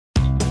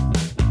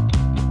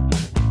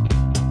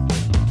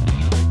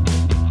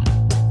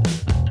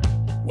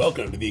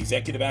Welcome to the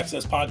Executive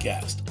Access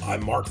Podcast.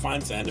 I'm Mark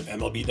Feinsand of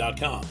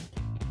MLB.com.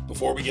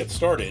 Before we get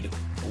started,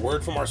 a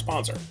word from our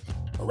sponsor.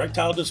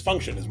 Erectile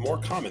dysfunction is more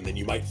common than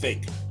you might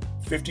think.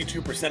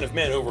 52% of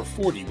men over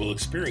 40 will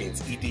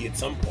experience ED at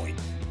some point,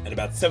 and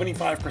about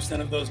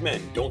 75% of those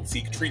men don't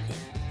seek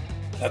treatment.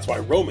 That's why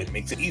Roman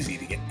makes it easy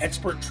to get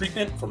expert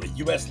treatment from a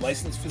U.S.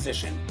 licensed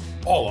physician,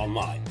 all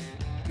online.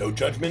 No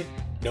judgment,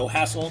 no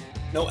hassle,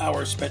 no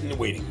hours spent in the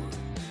waiting room.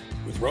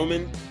 With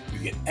Roman, you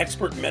get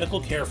expert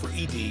medical care for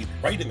ED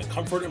right in the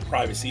comfort and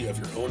privacy of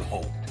your own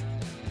home.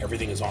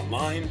 Everything is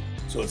online,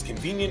 so it's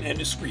convenient and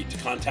discreet to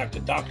contact a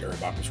doctor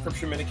about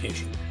prescription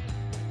medication.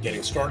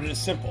 Getting started is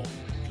simple.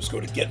 Just go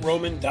to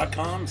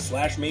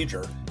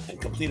getroman.com/major and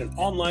complete an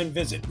online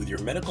visit with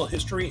your medical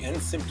history and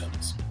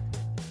symptoms.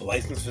 The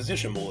licensed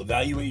physician will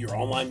evaluate your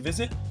online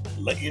visit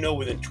and let you know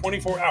within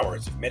 24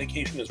 hours if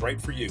medication is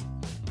right for you.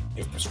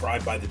 If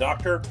prescribed by the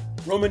doctor,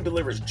 Roman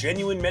delivers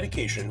genuine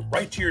medication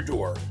right to your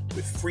door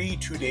with free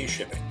 2-day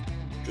shipping.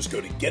 Just go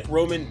to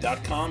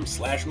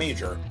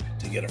getroman.com/major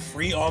to get a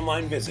free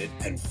online visit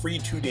and free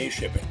 2-day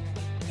shipping.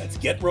 That's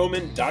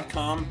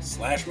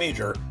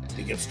getroman.com/major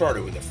to get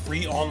started with a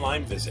free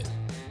online visit.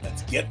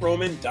 That's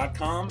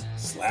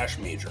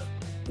getroman.com/major.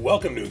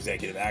 Welcome to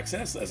Executive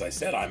Access. As I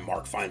said, I'm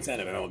Mark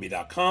Feinsand of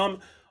MLB.com.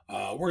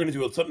 We're going to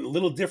do something a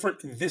little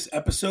different in this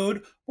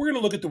episode. We're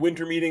going to look at the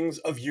winter meetings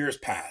of years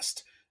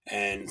past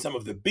and some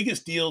of the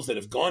biggest deals that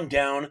have gone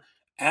down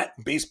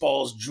at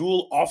baseball's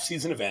jewel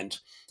off-season event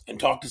and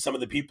talk to some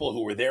of the people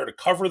who were there to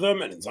cover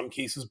them and in some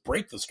cases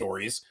break the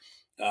stories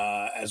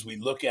as we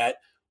look at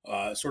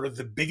sort of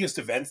the biggest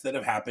events that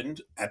have happened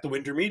at the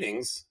winter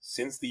meetings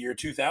since the year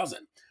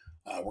 2000.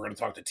 We're going to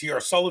talk to T.R.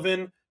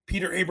 Sullivan,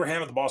 Peter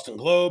Abraham of the Boston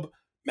Globe,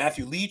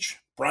 Matthew Leach,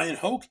 Brian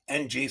Hoke,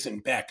 and Jason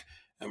Beck.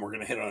 And we're going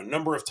to hit on a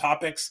number of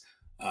topics.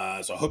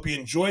 So I hope you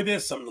enjoy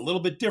this, something a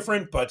little bit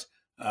different, but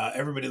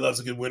everybody loves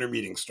a good winter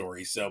meeting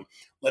story. So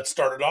let's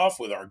start it off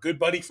with our good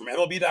buddy from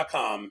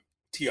MLB.com,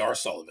 T.R.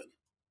 Sullivan.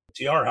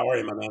 TR, how are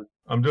you, my man?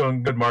 I'm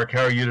doing good, Mark.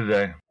 How are you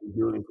today? I'm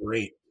doing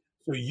great.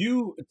 So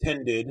you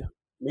attended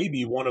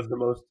maybe one of the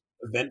most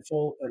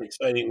eventful and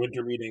exciting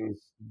winter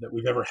meetings that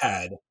we've ever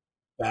had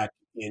back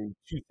in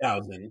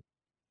 2000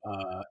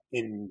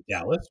 in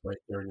Dallas, right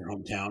there in your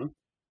hometown,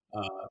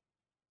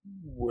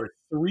 where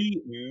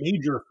three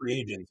major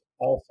free agents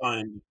all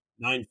signed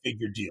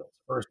 9-figure deals.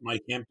 First,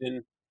 Mike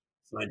Hampton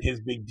signed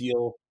his big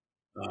deal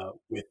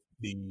with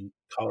the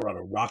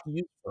Colorado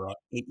Rockies for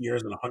 8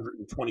 years and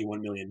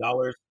 $121 million.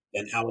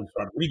 Then Alex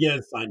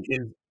Rodriguez signed his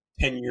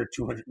 10-year,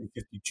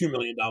 $252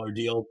 million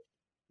deal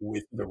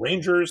with the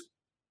Rangers.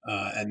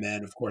 And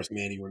then, of course,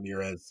 Manny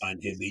Ramirez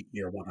signed his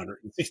 8-year,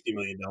 $160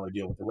 million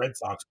deal with the Red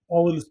Sox,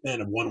 all in the span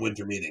of one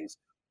winter meetings.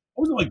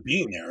 What was it like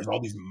being there as all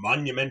these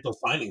monumental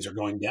signings are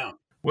going down?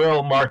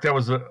 Well, Mark, that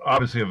was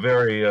obviously a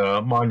very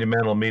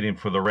monumental meeting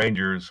for the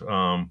Rangers.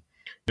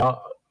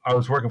 I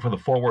was working for the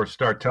Fort Worth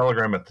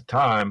Star-Telegram at the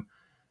time,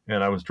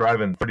 and I was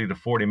driving 30 to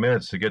 40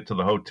 minutes to get to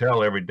the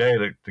hotel every day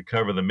to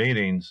cover the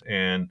meetings.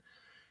 And,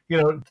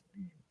 to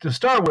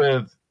start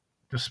with,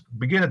 just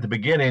begin at the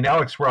beginning,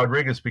 Alex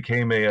Rodriguez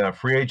became a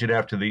free agent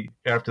after the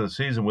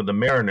season with the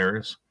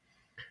Mariners.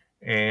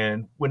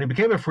 And when he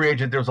became a free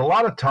agent, there was a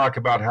lot of talk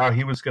about how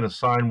he was going to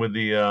sign with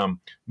the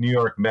New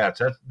York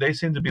Mets. They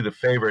seemed to be the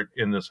favorite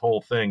in this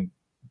whole thing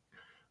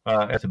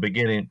at the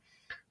beginning.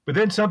 But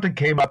then something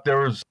came up.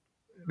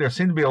 There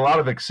seemed to be a lot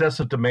of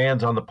excessive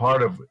demands on the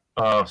part of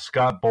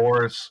Scott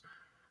Boras,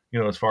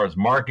 as far as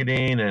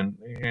marketing and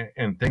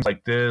things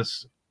like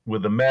this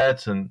with the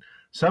Mets. And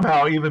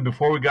somehow, even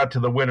before we got to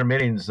the winter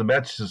meetings, the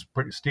Mets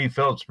Steve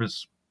Phillips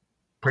just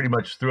pretty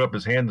much threw up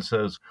his hand and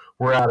says,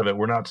 "We're out of it.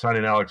 We're not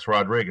signing Alex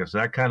Rodriguez."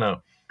 And that kind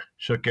of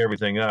shook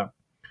everything up.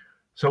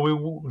 So we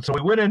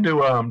went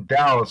into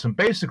Dallas, and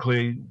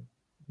basically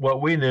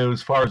what we knew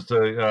as far as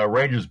the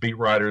Rangers beat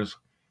writers,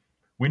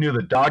 we knew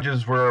the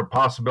Dodgers were a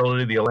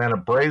possibility, the Atlanta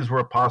Braves were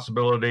a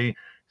possibility,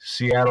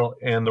 Seattle,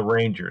 and the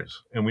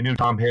Rangers. And we knew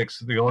Tom Hicks,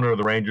 the owner of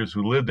the Rangers,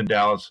 who lived in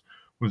Dallas,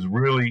 was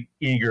really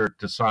eager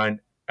to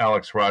sign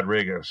Alex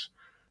Rodriguez.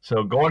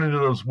 So going into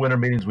those winter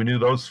meetings, we knew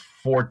those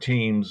four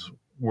teams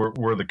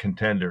were the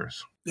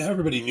contenders. Now,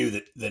 everybody knew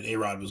that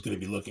A-Rod was going to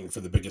be looking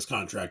for the biggest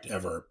contract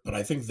ever, but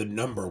I think the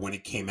number when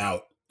it came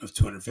out of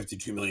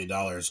 $252 million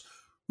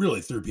really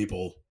threw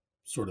people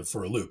sort of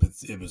for a loop.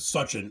 It was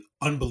such an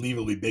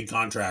unbelievably big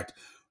contract.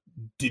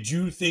 Did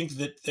you think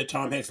that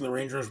Tom Hicks and the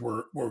Rangers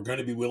were going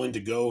to be willing to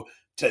go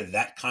to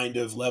that kind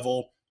of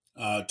level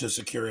to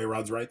secure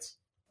A-Rod's rights?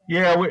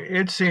 Yeah,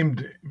 it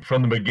seemed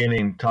from the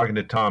beginning, talking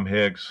to Tom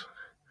Hicks,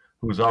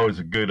 who was always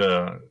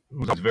who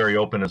was very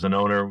open as an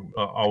owner,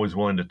 always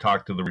willing to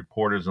talk to the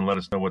reporters and let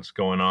us know what's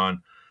going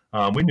on.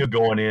 We knew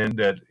going in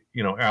that,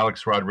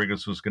 Alex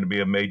Rodriguez was going to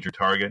be a major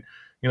target.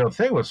 The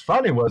thing was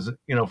funny was,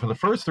 for the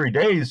first 3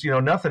 days,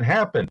 nothing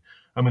happened.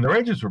 I mean, the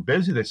Rangers were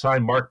busy. They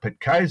signed Mark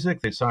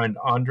Pitkazik, they signed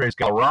Andres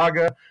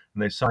Galarraga,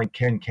 and they signed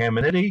Ken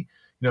Caminiti.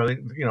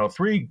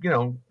 Three,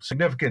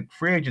 significant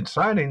free agent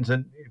signings,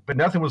 but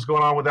nothing was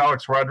going on with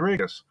Alex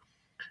Rodriguez.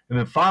 And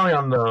then finally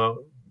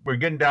we're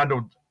getting down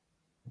to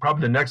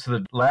probably the next to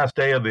the last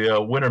day of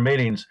the winter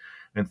meetings,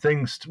 and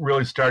things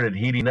really started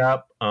heating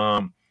up.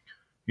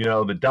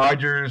 The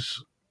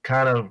Dodgers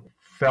kind of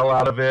fell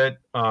out of it.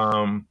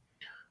 I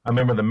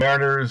remember the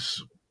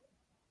Mariners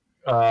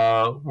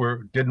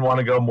didn't want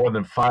to go more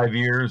than 5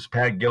 years.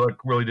 Pat Gillick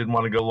really didn't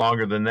want to go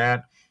longer than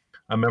that.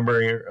 I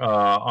remember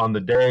on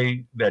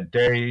that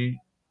day,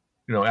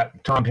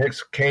 Tom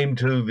Hicks came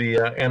to the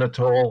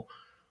Anatole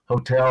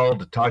Hotel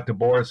to talk to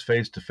Boras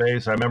face to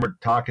face. I remember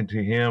talking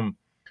to him,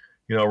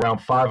 around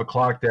 5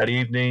 o'clock that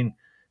evening,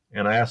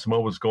 and I asked him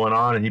what was going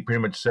on, and he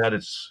pretty much said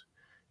it's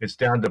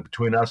down to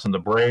between us and the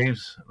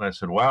Braves. And I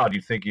said, "Wow, do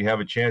you think you have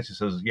a chance?" He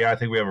says, "Yeah, I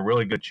think we have a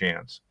really good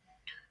chance."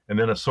 And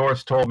then a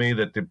source told me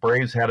that the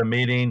Braves had a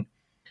meeting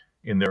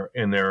in their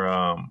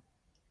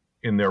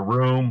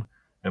room,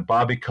 and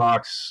Bobby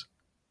Cox,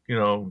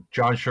 John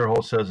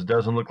Sherholtz says it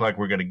doesn't look like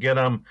we're going to get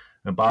him,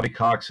 and Bobby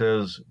Cox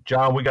says,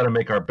 "John, we got to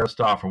make our best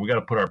offer. We got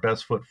to put our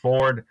best foot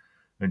forward."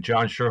 And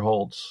John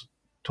Sherholtz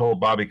told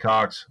Bobby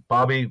Cox,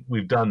 "Bobby,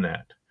 we've done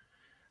that."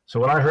 So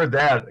when I heard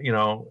that,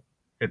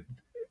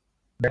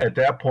 at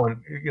that point,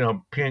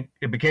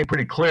 it became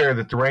pretty clear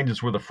that the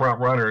Rangers were the front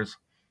runners.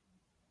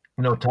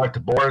 Talked to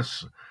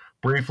Boras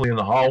briefly in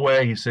the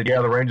hallway. He said,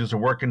 "Yeah, the Rangers are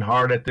working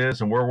hard at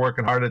this, and we're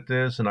working hard at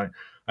this." And I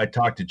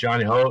talked to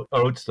Johnny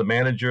Oates, the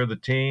manager of the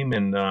team,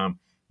 and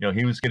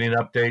he was getting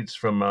updates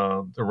from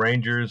the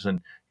Rangers,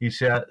 and he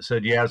said,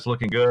 "Yeah, it's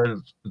looking good.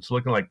 It's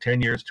looking like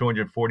 10 years,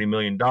 $240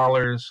 million."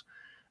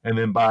 And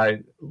then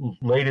by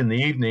late in the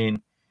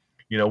evening,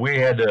 we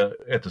had to,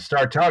 at the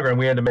Star Telegram,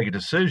 we had to make a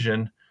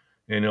decision.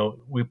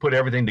 We put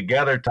everything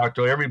together, talked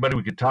to everybody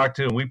we could talk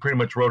to, and we pretty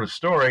much wrote a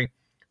story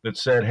that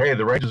said, "Hey,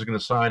 the Rangers are going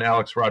to sign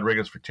Alex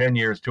Rodriguez for 10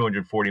 years,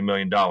 $240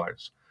 million.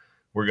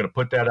 We're going to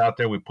put that out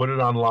there." We put it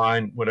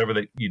online, whatever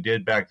that you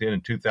did back then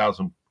in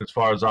 2000, as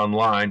far as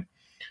online.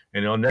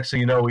 And next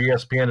thing you know,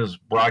 ESPN is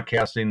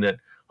broadcasting that,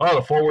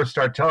 the Fort Worth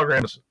Star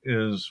Telegram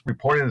is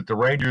reporting that the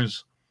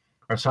Rangers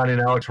are signing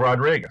Alex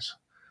Rodriguez.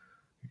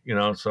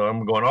 So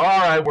I'm going, all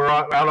right, we're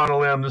out on a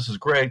limb. This is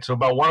great. So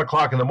about 1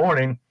 o'clock in the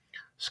morning,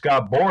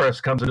 Scott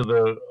Boras comes into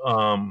the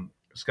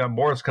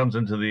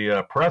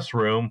press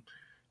room,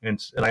 and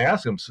I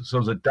asked him, "So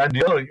is it done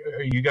deal?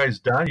 Are you guys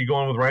done? You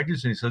going with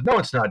Rangers?" And he says, "No,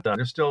 it's not done.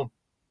 There's still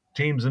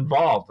teams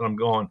involved." And I'm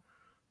going,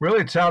 "Really?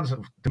 It sounds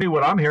to me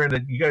what I'm hearing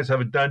that you guys have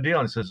a done deal."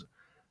 And he says,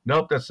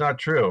 "Nope, that's not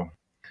true." And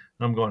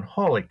I'm going,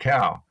 "Holy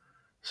cow!"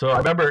 So I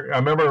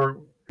remember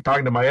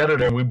talking to my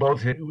editor, and we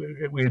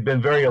had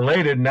been very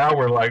elated. Now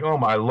we're like, "Oh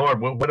my Lord,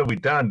 what have we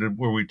done?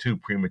 Were we too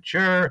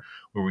premature?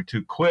 Were we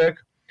too quick?"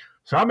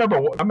 So I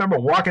remember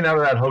walking out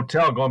of that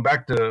hotel, going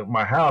back to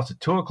my house at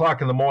 2 o'clock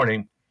in the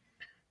morning,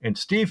 and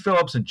Steve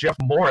Phillips and Jeff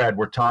Morad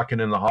were talking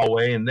in the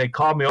hallway, and they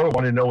called me over,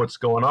 wanted to know what's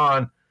going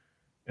on.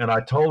 And I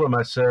told them,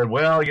 I said,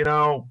 "Well,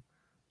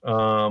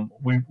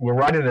 we're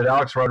writing that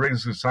Alex Rodriguez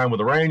is going to sign with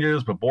the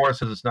Rangers, but Boras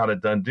says it's not a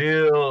done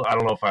deal. I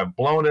don't know if I've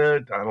blown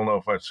it. I don't know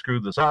if I've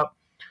screwed this up."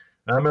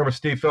 And I remember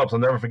Steve Phillips, I'll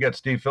never forget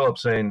Steve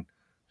Phillips saying,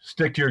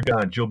 "Stick to your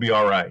guns, you'll be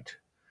all right."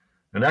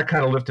 And that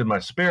kind of lifted my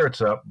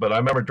spirits up. But I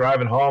remember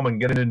driving home and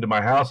getting into my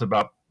house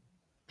about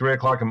 3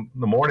 o'clock in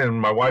the morning, and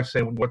my wife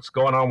saying, "What's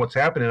going on? What's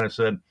happening?" And I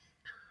said,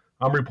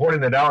 "I'm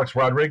reporting that Alex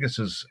Rodriguez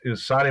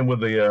is signing with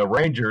the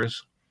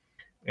Rangers,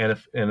 and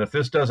if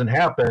this doesn't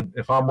happen,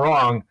 if I'm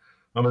wrong,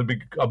 I'll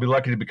be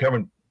lucky to be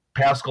covering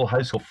Pascal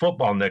High School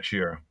football next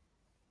year."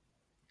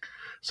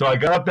 So I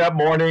got up that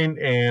morning,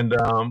 and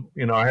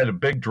I had a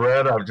big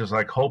dread. I was just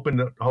like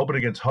hoping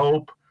against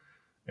hope,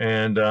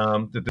 and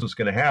that this was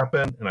going to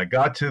happen. And I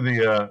got to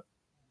the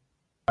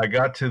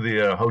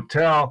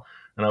hotel,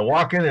 and I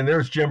walk in, and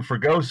there's Jim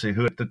Fregosi,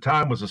 who at the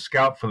time was a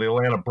scout for the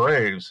Atlanta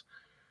Braves.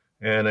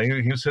 And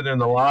he was sitting in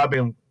the lobby,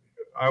 and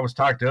I was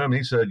talking to him, and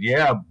he said,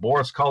 "Yeah,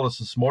 Boras called us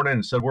this morning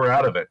and said we're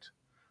out of it."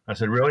 I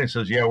said, "Really?" He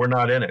says, "Yeah, we're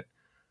not in it."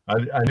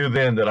 I knew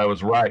then that I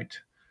was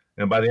right.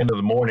 And by the end of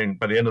the morning,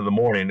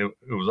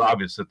 it was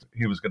obvious that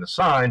he was going to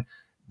sign.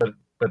 But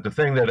the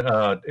thing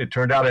that it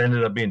turned out, it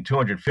ended up being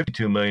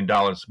 $252 million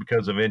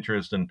because of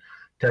interest and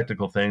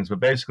technical things. But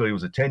basically, it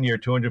was a 10-year,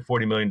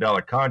 $240 million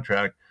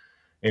contract,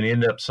 and he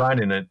ended up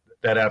signing it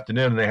that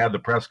afternoon. And they had the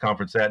press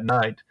conference that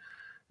night.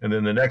 And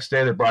then the next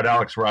day, they brought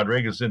Alex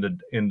Rodriguez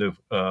into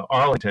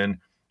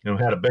Arlington, and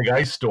we had a big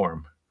ice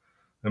storm.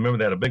 I remember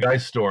that, a big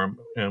ice storm,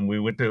 and we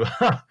went to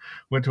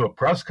a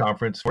press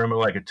conference for him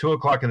at 2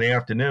 o'clock in the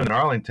afternoon in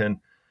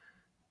Arlington.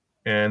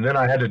 And then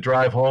I had to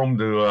drive home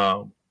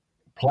to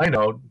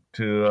Plano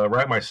to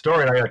write my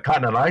story, and I got caught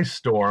in an ice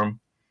storm,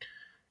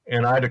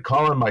 and I had to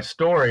call in my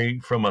story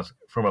from a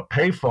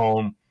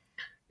payphone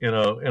in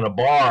a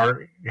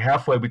bar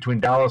halfway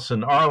between Dallas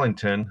and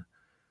Arlington,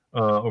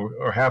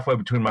 or halfway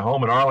between my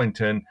home and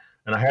Arlington,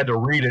 and I had to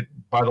read it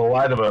by the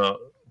light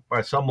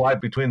by some light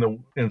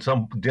in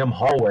some dim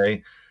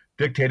hallway,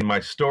 dictating my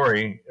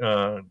story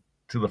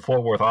to the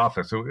Fort Worth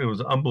office. It was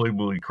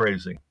unbelievably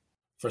crazy.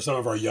 For some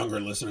of our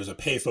younger listeners, a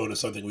payphone is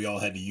something we all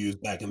had to use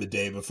back in the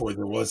day before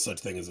there was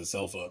such thing as a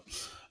cell phone.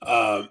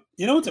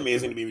 What's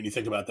amazing to me when you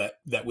think about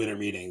that winter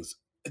meetings?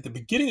 At the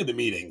beginning of the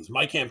meetings,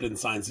 Mike Hampton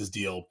signs his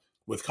deal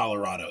with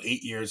Colorado,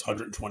 8 years,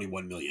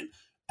 $121 million.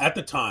 At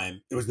the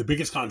time, it was the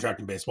biggest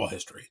contract in baseball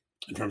history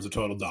in terms of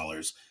total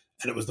dollars.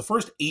 And it was the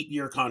first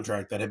 8-year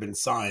contract that had been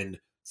signed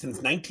since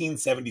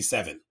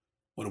 1977,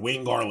 when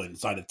Wayne Garland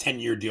signed a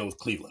 10-year deal with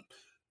Cleveland.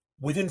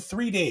 Within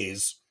 3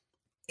 days,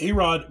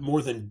 A-Rod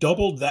more than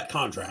doubled that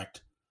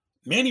contract.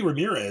 Manny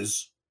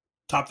Ramirez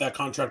topped that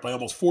contract by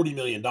almost $40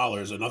 million,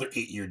 another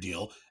 8-year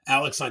deal.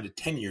 Alex signed a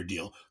 10-year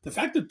deal. The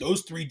fact that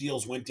those 3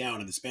 deals went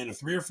down in the span of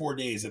 3 or 4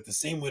 days at the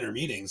same winter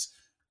meetings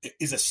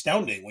is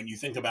astounding when you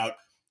think about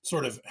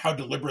sort of how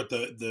deliberate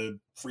the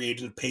free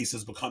agent pace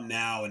has become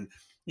now. And,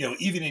 you know,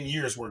 even in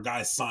years where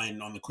guys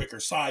sign on the quicker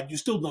side, you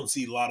still don't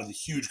see a lot of the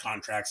huge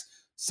contracts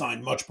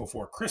signed much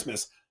before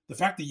Christmas. The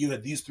fact that you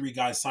had these 3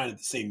 guys sign at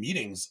the same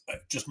meetings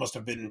just must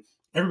have been,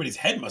 everybody's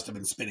head must have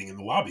been spinning in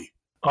the lobby.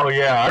 Oh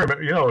yeah, I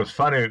remember. You know, it was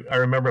funny. I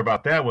remember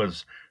about that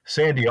was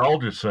Sandy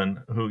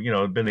Alderson, who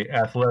had been the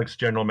Athletics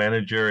general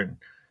manager and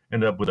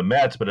ended up with the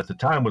Mets, but at the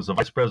time was the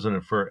vice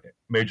president for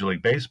Major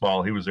League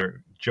Baseball. He was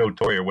their Joe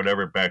Torre or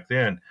whatever back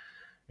then,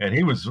 and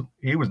he was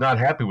not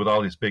happy with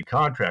all these big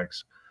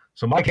contracts.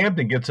 So Mike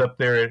Hampton gets up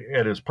there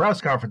at his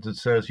press conference and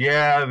says,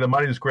 "Yeah, the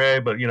money's great,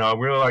 but I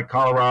really like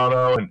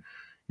Colorado, and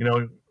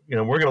we're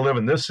going to live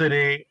in this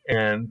city,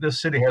 and this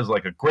city has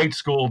like a great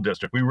school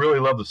district. We really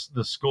love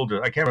this school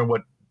district." I can't remember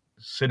what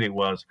city it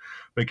was,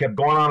 but he kept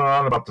going on and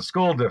on about the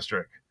school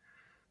district.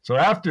 So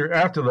after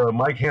the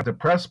Mike Hampton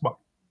press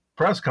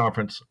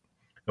conference,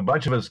 a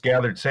bunch of us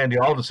gathered Sandy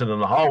Alderson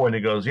in the hallway, and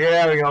he goes,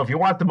 "Yeah, if you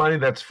want the money,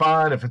 that's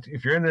fine.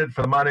 If you're in it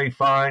for the money,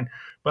 fine.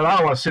 But I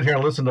don't want to sit here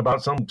and listen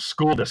about some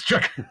school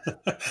district."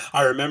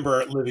 I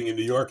remember living in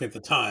New York at the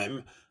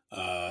time,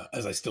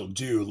 as I still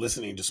do,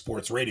 listening to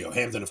sports radio.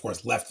 Hampton, of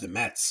course, left the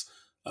Mets,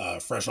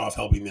 fresh off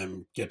helping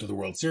them get to the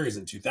World Series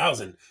in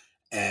 2000.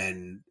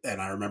 And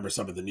I remember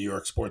some of the New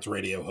York sports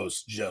radio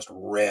hosts just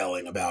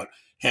railing about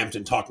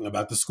Hampton talking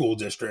about the school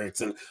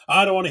districts. And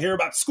I don't want to hear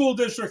about school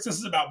districts. This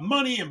is about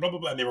money and blah, blah,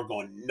 blah. And they were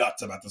going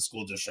nuts about the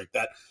school district.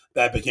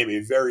 That became a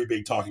very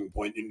big talking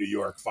point in New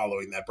York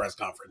following that press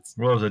conference.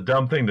 Well, it was a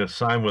dumb thing to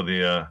sign with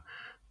the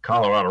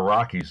Colorado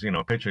Rockies,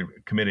 pitcher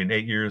committing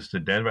 8 years to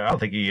Denver. I don't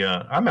think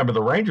I remember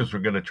the Rangers were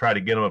going to try to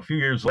get him a few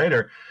years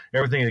later.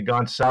 Everything had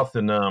gone south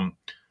in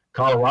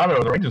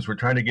Colorado. The Rangers were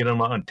trying to get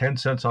him on 10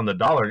 cents on the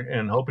dollar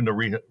and hoping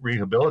to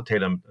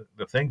rehabilitate him.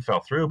 The thing fell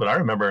through, but I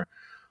remember,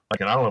 I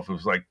don't know if it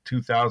was like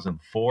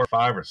 2004 or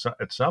 5 or so,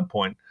 at some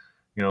point,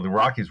 the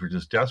Rockies were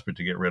just desperate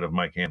to get rid of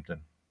Mike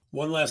Hampton.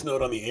 One last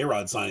note on the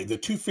A-Rod signing. The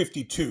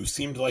 252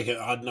 seemed like an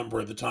odd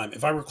number at the time.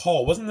 If I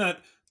recall, wasn't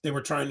that they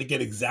were trying to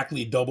get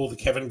exactly double the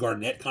Kevin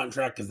Garnett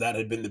contract because that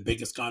had been the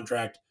biggest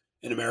contract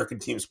in American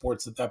team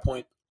sports at that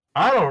point?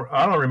 I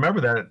don't remember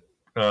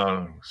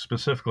that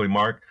specifically,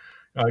 Mark.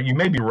 You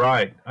may be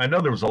right. I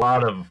know there was a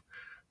lot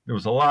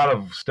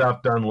of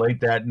stuff done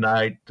late that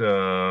night.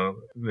 There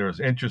was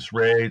interest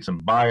rates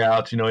and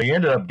buyouts. He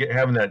ended up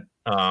having that,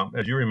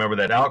 as you remember,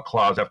 that out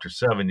clause after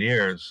 7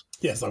 years.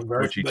 Yes, I'm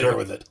very familiar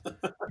with it.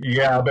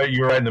 Yeah, I bet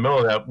you were right in the middle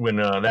of that when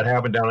that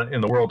happened down in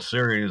the World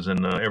Series,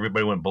 and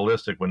everybody went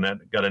ballistic when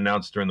that got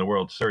announced during the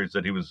World Series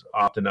that he was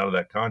opting out of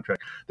that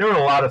contract. There were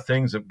a lot of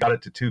things that got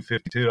it to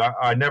 252.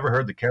 I never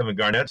heard the Kevin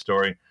Garnett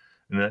story.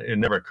 And it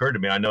never occurred to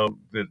me. I know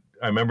that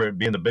I remember it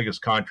being the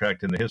biggest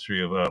contract in the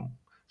history of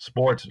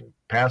sports,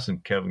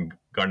 passing Kevin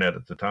Garnett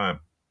at the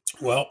time.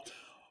 Well,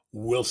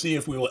 we'll see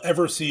if we will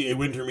ever see a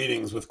winter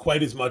meetings with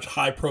quite as much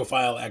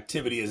high-profile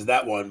activity as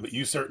that one. But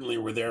you certainly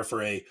were there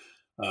for a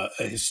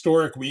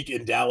historic week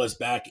in Dallas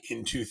back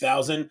in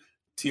 2000.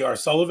 T.R.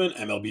 Sullivan,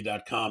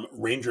 MLB.com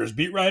Rangers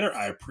beat writer.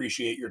 I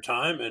appreciate your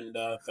time, and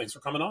thanks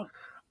for coming on.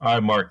 All right,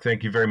 Mark.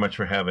 Thank you very much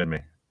for having me.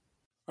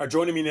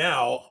 Joining me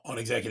now on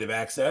Executive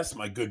Access,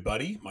 my good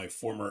buddy, my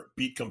former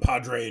beat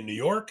compadre in New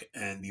York,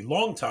 and the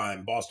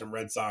longtime Boston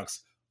Red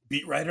Sox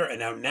beat writer and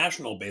now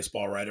national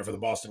baseball writer for the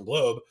Boston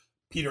Globe,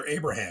 Peter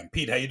Abraham.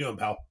 Pete, how you doing,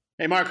 pal?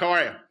 Hey, Mark, how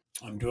are you?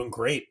 I'm doing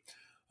great.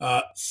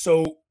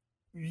 So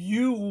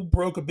you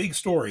broke a big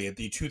story at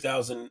the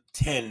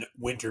 2010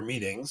 winter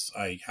meetings.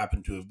 I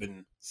happened to have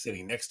been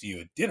sitting next to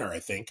you at dinner, I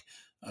think,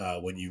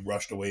 when you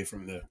rushed away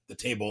from the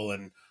table,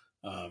 and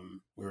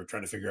we were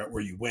trying to figure out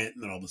where you went,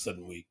 and then all of a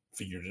sudden we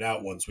figured it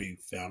out once we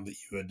found that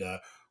you had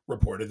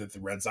reported that the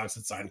Red Sox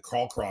had signed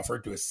Carl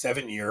Crawford to a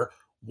 7-year,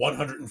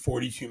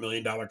 $142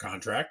 million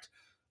contract.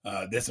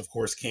 This, of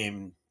course,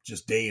 came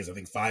just days, I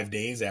think 5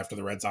 days after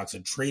the Red Sox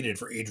had traded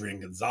for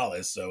Adrian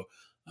Gonzalez. So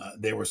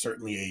they were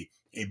certainly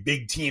a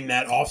big team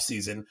that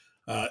offseason.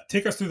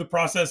 Take us through the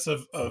process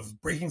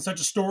of breaking such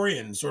a story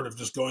and sort of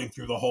just going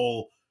through the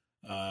whole,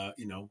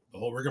 the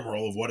whole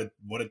rigmarole of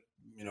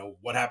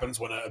what happens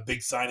when a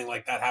big signing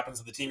like that happens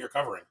to the team you're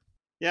covering.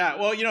 Yeah,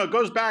 well, it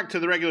goes back to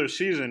the regular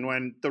season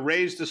when the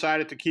Rays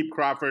decided to keep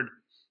Crawford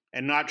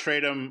and not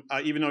trade him,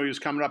 even though he was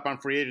coming up on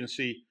free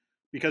agency,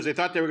 because they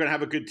thought they were going to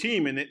have a good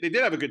team. And they did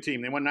have a good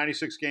team. They won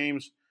 96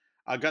 games,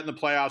 got in the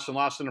playoffs, and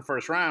lost in the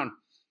first round.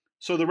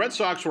 So the Red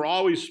Sox were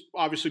always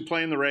obviously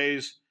playing the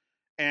Rays,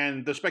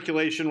 and the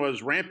speculation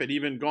was rampant,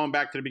 even going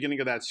back to the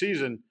beginning of that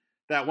season,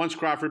 that once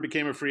Crawford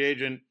became a free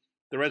agent,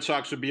 the Red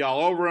Sox would be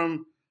all over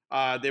him.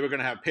 They were going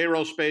to have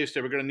payroll space.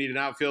 They were going to need an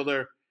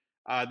outfielder.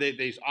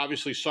 They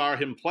obviously saw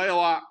him play a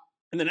lot.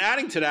 And then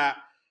adding to that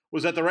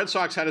was that the Red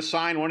Sox had to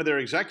sign one of their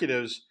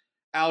executives,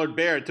 Allard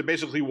Baird, to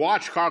basically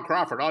watch Carl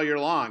Crawford all year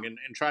long and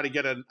try to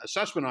get an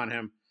assessment on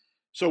him.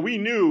 So we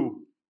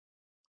knew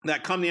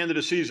that come the end of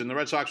the season, the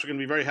Red Sox were going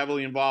to be very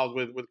heavily involved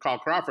with Carl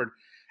Crawford.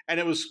 And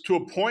it was to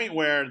a point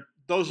where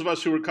those of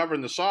us who were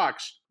covering the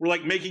Sox were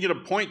like making it a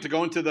point to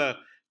go into the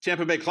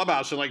Tampa Bay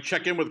clubhouse and like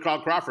check in with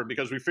Carl Crawford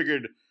because we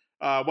figured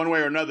one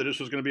way or another this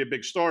was going to be a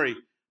big story.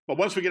 But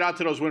once we get out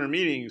to those winter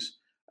meetings,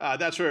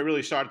 that's where it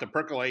really started to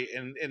percolate.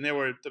 And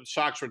the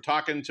Sox were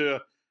talking to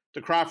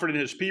Crawford and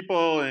his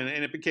people, and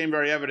it became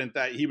very evident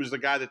that he was the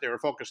guy that they were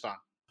focused on.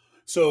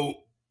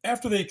 So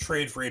after they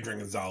trade for Adrian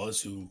Gonzalez,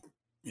 who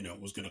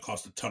was going to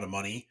cost a ton of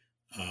money,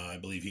 I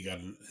believe he got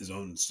his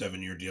own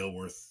 7-year deal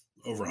worth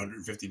over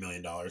 $150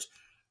 million.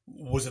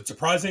 Was it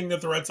surprising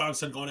that the Red Sox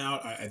had gone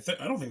out? I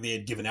don't think they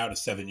had given out a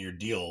 7-year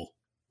deal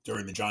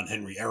during the John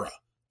Henry era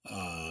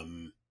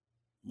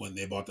when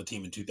they bought the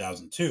team in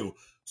 2002.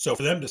 So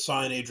for them to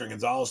sign Adrian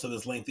Gonzalez to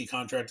this lengthy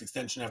contract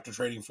extension after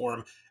trading for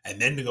him, and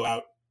then to go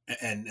out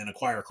and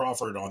acquire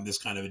Crawford on this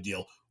kind of a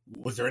deal,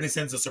 was there any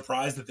sense of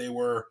surprise that they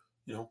were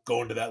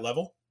going to that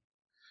level?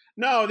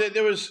 No,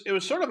 it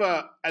was sort of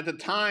at the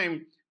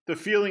time, the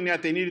feeling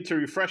that they needed to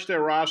refresh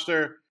their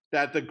roster,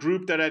 that the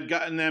group that had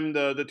gotten them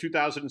the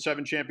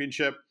 2007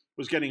 championship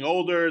was getting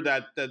older,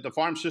 that the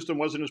farm system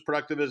wasn't as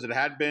productive as it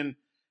had been,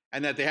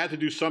 and that they had to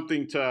do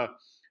something to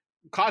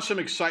cause some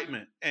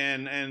excitement.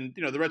 And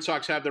the Red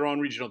Sox have their own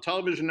regional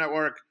television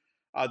network.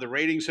 The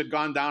ratings had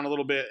gone down a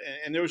little bit,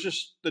 and there was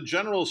just the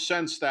general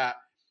sense that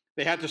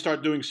they had to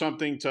start doing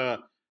something to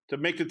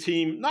make the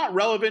team not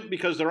relevant,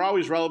 because they're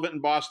always relevant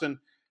in Boston,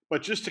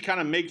 but just to kind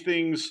of make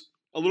things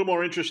a little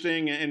more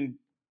interesting. And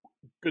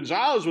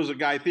Gonzalez was a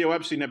guy Theo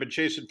Epstein had been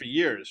chasing for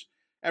years.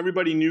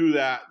 Everybody knew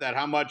that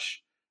how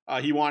much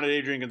he wanted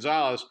Adrian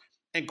Gonzalez.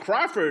 And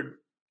Crawford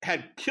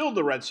had killed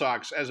the Red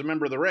Sox as a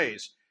member of the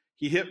Rays.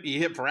 He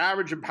hit for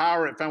average and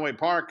power at Fenway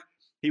Park.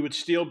 He would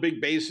steal big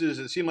bases.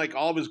 It seemed like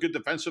all of his good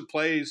defensive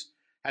plays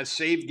had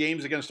saved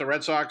games against the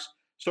Red Sox.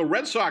 So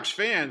Red Sox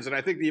fans, and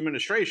I think the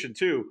administration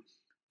too,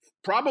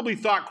 probably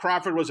thought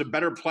Crawford was a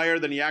better player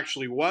than he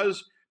actually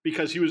was,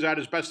 because he was at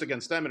his best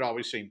against them, it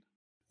always seemed.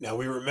 Now,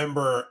 we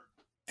remember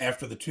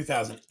after the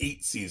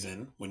 2008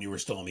 season, when you were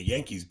still on the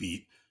Yankees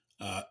beat,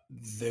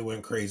 they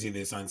went crazy.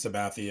 They signed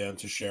Sabathia and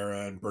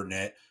Teixeira and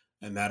Burnett.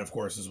 And that, of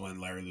course, is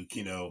when Larry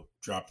Lucchino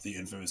dropped the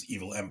infamous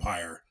Evil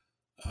Empire.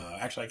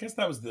 Actually, I guess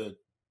that was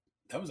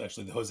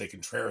actually the Jose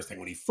Contreras thing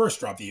when he first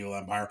dropped the Evil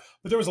Empire.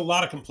 But there was a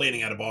lot of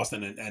complaining out of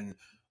Boston and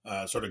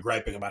sort of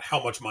griping about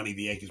how much money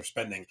the Yankees were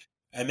spending.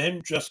 And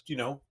then just,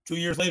 2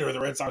 years later,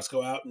 the Red Sox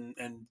go out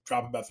and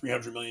drop about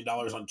 $300 million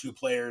on 2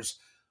 players.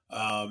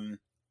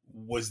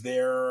 Was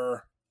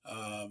there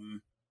a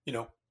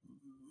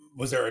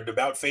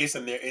devout face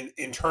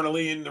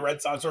internally in the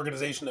Red Sox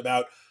organization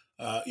about,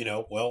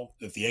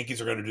 if the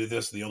Yankees are going to do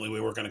this, the only way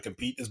we're going to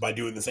compete is by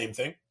doing the same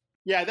thing?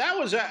 Yeah, that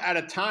was at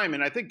a time,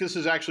 and I think this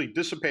is actually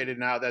dissipated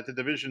now that the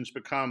division's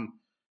become,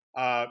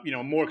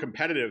 more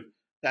competitive,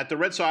 that the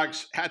Red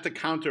Sox had to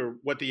counter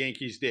what the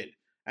Yankees did.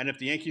 And if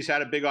the Yankees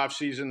had a big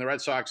offseason, the Red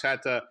Sox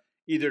had to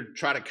either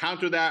try to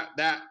counter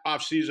that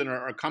offseason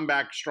or come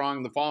back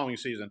strong the following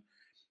season.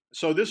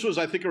 So this was,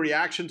 I think, a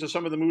reaction to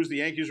some of the moves the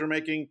Yankees were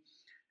making.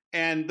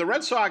 And the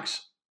Red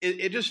Sox,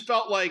 it just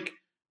felt like,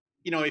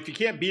 if you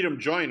can't beat them,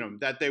 join them,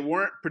 that they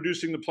weren't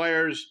producing the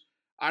players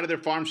out of their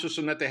farm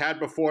system that they had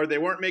before. They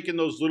weren't making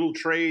those little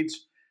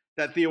trades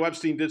that Theo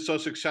Epstein did so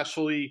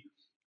successfully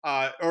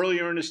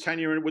earlier in his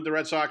tenure with the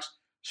Red Sox.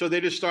 So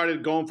they just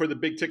started going for the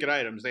big ticket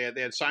items. They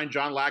had signed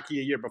John Lackey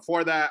a year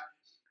before that.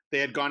 They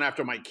had gone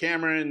after Mike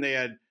Cameron. They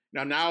had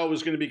now it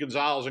was going to be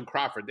Gonzalez and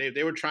Crawford.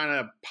 They were trying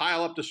to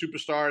pile up the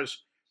superstars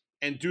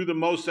and do the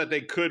most that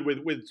they could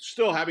with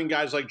still having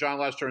guys like John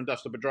Lester and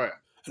Dustin Pedroia.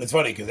 And it's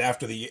funny because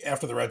after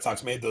the Red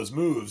Sox made those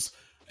moves,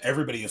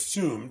 everybody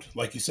assumed,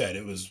 like you said,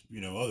 it was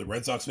the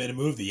Red Sox made a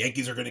move, the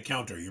Yankees are going to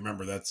counter. You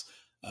remember that's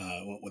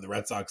when the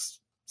Red Sox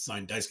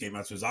signed Daisuke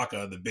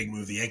Matsuzaka, the big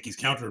move the Yankees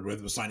countered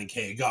with was signing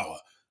Kei Igawa.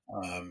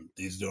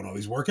 These don't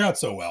always work out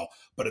so well.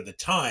 But at the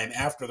time,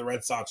 after the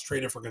Red Sox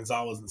traded for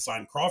Gonzalez and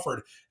signed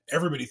Crawford,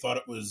 everybody thought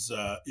it was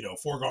a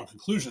foregone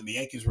conclusion. The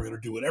Yankees were going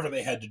to do whatever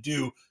they had to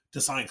do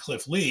to sign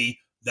Cliff Lee.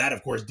 That,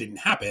 of course, didn't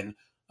happen.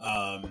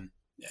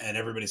 And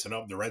everybody said,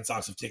 oh, the Red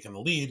Sox have taken the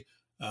lead.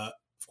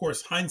 Of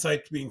course,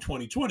 hindsight being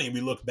 2020,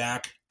 we look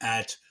back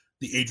at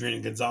the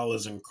Adrian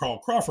Gonzalez and Carl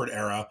Crawford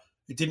era.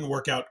 It didn't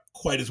work out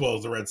quite as well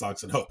as the Red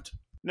Sox had hoped.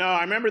 No,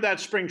 I remember that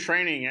spring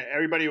training.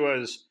 Everybody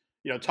was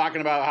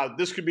talking about how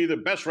this could be the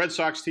best Red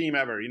Sox team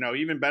ever,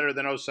 even better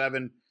than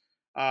 07.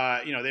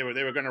 They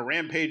were going to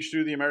rampage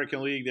through the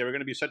American League. They were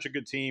going to be such a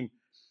good team.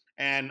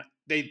 And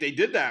they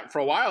did that for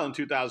a while in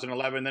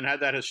 2011, then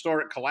had that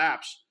historic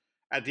collapse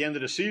at the end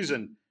of the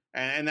season.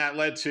 And that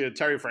led to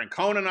Terry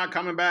Francona not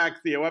coming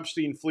back, Theo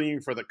Epstein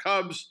fleeing for the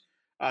Cubs,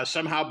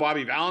 somehow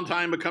Bobby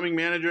Valentine becoming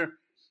manager.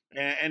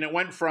 And it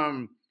went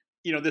from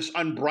this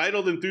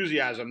unbridled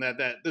enthusiasm that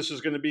this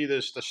is going to be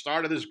the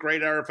start of this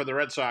great era for the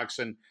Red Sox.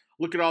 And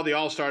look at all the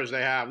all-stars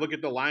they have. Look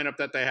at the lineup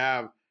that they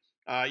have.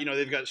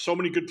 They've got so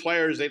many good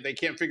players. They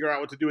can't figure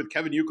out what to do with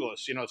Kevin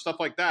Youkilis, stuff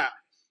like that.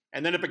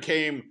 And then it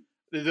became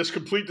this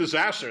complete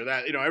disaster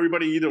that,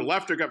 everybody either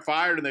left or got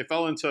fired, and they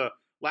fell into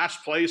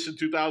last place in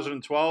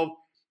 2012.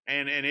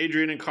 And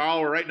Adrian and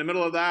Carl were right in the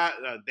middle of that.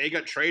 They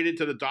got traded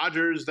to the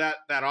Dodgers that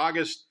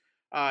August.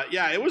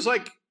 It was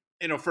like,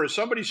 for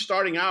somebody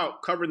starting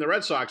out covering the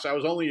Red Sox, I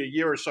was only a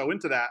year or so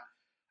into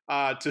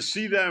that, to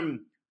see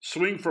them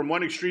swing from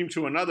one extreme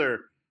to another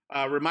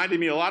reminded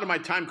me a lot of my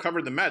time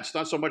covering the Mets,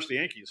 not so much the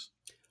Yankees.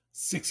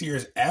 6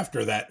 years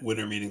after that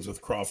winter meetings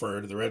with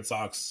Crawford, the Red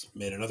Sox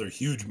made another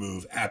huge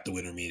move at the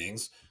winter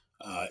meetings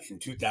in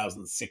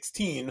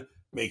 2016,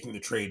 making the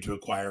trade to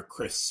acquire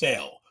Chris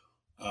Sale.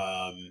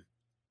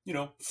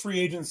 Free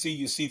agency,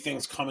 you see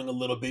things coming a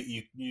little bit.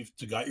 You've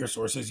got your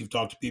sources, you've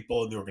talked to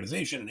people in the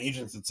organization and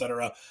agents,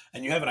 etc.,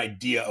 and you have an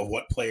idea of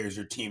what players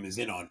your team is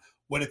in on.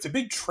 When it's a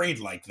big trade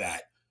like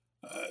that,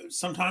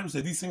 sometimes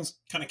do these things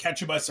kind of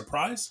catch you by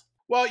surprise?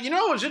 Well,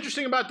 what was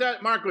interesting about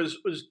that, Mark, was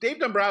Dave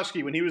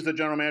Dombrowski, when he was the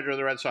general manager of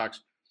the Red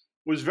Sox,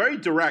 was very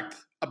direct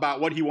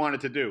about what he wanted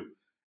to do.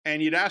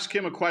 And you'd ask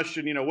him a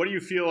question, what do you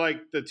feel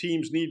like the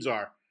team's needs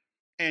are?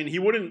 And he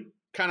wouldn't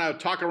kind of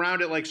talk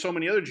around it like so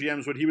many other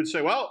GMs would. He would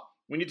say, well,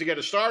 we need to get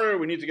a starter,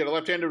 we need to get a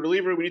left-handed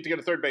reliever, we need to get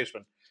a third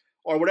baseman,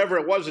 or whatever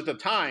it was at the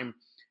time.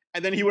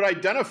 And then he would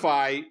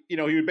identify, he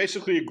would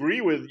basically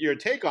agree with your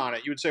take on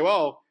it. You would say,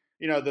 well,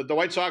 the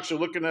White Sox are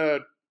looking to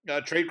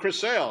trade Chris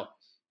Sale.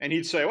 And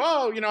he'd say,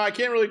 well, I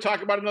can't really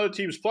talk about another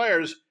team's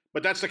players,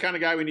 but that's the kind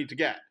of guy we need to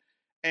get.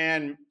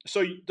 And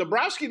so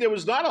Dombrowski, there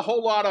was not a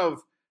whole lot of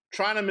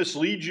trying to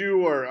mislead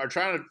you or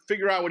trying to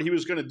figure out what he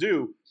was going to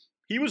do.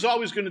 He was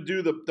always going to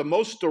do the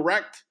most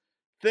direct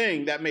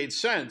thing that made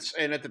sense.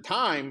 And at the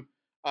time,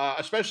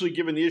 especially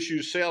given the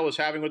issues Sale was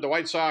having with the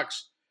White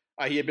Sox,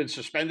 he had been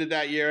suspended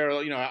that year.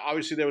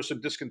 Obviously there was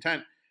some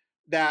discontent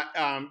that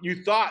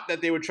you thought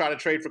that they would try to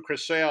trade for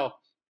Chris Sale.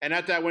 And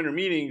at that winter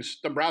meetings,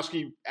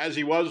 Dombrowski, as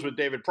he was with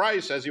David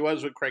Price, as he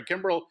was with Craig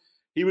Kimbrell,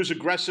 he was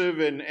aggressive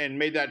and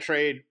made that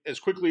trade as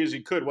quickly as he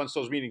could once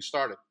those meetings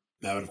started.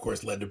 That, of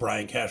course, led to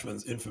Brian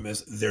Cashman's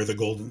infamous "they're the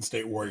Golden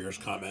State Warriors"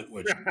 comment,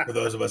 which for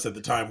those of us at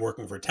the time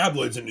working for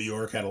tabloids in New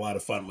York had a lot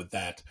of fun with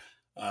that.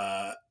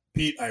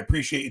 Pete, I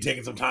appreciate you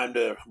taking some time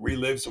to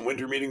relive some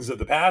winter meetings of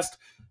the past,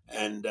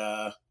 and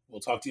we'll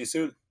talk to you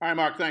soon. All right,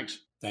 Mark, thanks.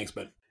 Thanks,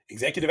 Ben.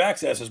 Executive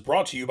Access is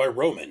brought to you by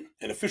Roman,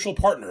 an official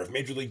partner of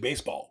Major League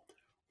Baseball.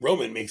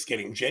 Roman makes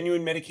getting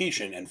genuine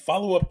medication and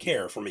follow-up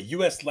care from a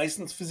U.S.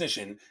 licensed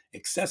physician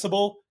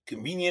accessible,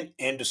 convenient,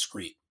 and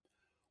discreet.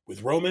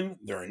 With Roman,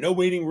 there are no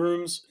waiting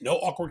rooms, no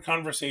awkward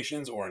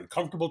conversations, or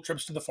uncomfortable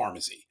trips to the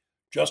pharmacy,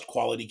 just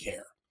quality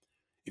care.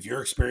 If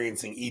you're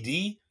experiencing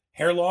ED,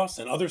 hair loss,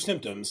 and other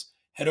symptoms,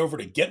 head over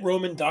to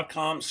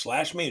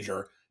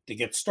GetRoman.com/major to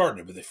get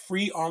started with a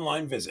free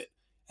online visit,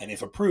 and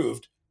if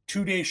approved,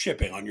 2-day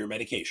shipping on your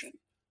medication.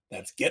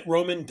 That's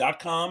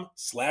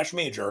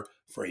GetRoman.com/major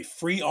for a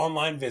free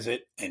online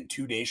visit and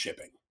 2-day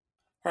shipping.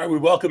 All right, we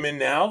welcome in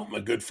now my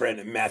good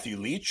friend Matthew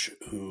Leach,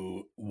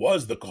 who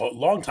was the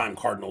longtime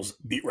Cardinals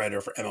beat writer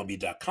for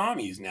MLB.com.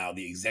 He's now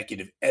the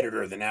executive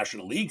editor of the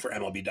National League for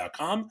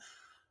MLB.com.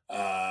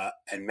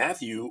 And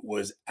Matthew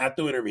was at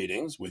the winter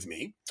meetings with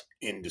me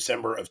in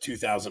December of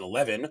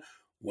 2011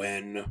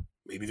 when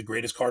maybe the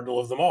greatest Cardinal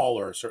of them all,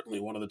 or certainly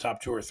one of the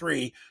top 2 or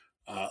 3,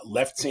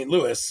 left St.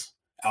 Louis,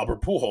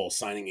 Albert Pujols,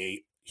 signing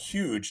a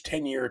huge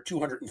 10-year,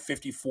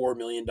 $254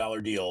 million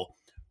deal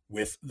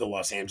with the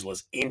Los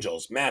Angeles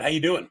Angels. Matt, how you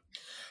doing?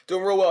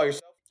 Doing real well.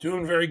 Yourself?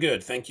 Doing very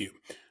good. Thank you.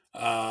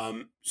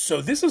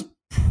 So this is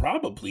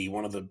probably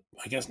one of the,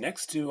 I guess,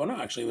 next to,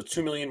 actually it was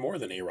 $2 million more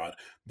than A-Rod.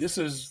 This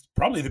is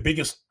probably the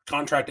biggest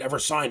contract ever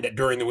signed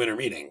during the winter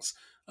meetings.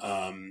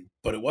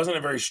 But it wasn't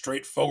a very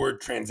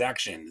straightforward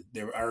transaction.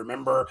 I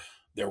remember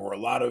there were a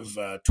lot of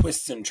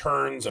twists and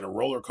turns and a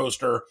roller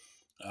coaster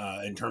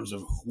in terms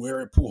of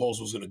where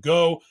Pujols was going to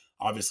go.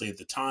 Obviously, at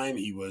the time,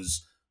 he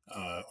was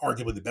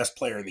arguably the best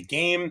player in the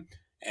game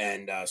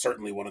and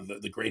certainly one of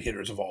the great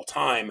hitters of all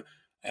time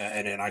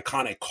and an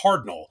iconic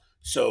Cardinal.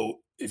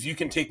 So if you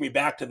can take me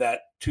back to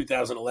that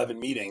 2011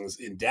 meetings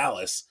in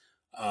Dallas,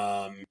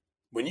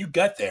 when you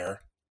got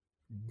there,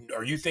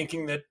 are you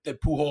thinking that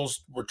Pujols'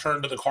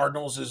 return to the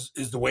Cardinals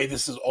is the way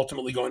this is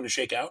ultimately going to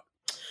shake out?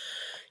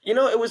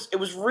 It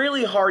was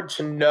really hard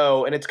to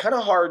know, and it's kind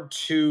of hard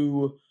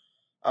to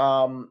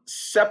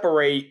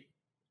separate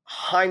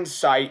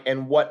hindsight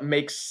and what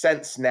makes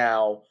sense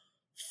now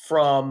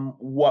from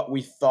what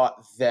we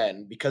thought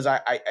then, because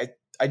I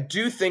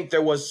do think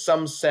there was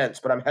some sense,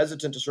 but I'm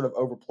hesitant to sort of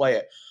overplay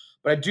it.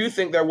 But I do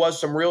think there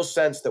was some real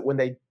sense that when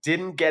they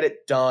didn't get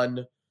it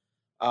done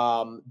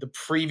the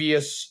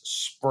previous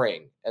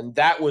spring, and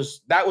that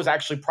was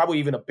actually probably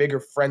even a bigger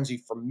frenzy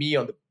for me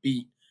on the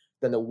beat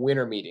than the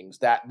winter meetings,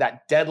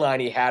 that deadline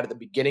he had at the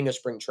beginning of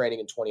spring training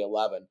in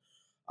 2011.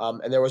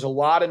 And there was a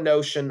lot of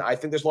notion, I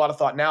think there's a lot of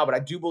thought now, but I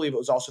do believe it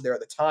was also there at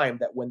the time,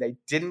 that when they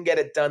didn't get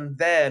it done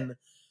then,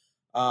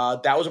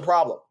 that was a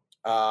problem.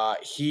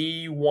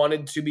 He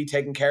wanted to be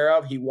taken care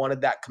of. He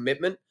wanted that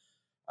commitment.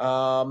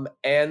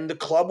 And the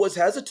club was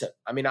hesitant.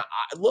 I mean,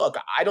 look,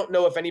 I don't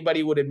know if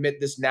anybody would admit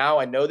this now.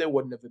 I know they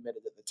wouldn't have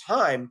admitted at the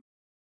time.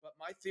 But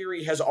my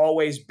theory has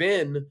always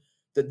been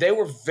that they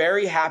were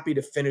very happy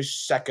to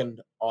finish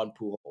second on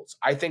Pujols.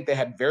 I think they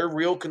had very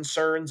real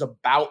concerns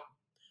about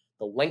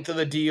the length of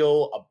the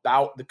deal,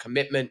 about the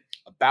commitment,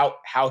 about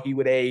how he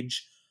would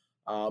age.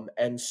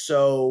 And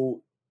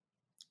so,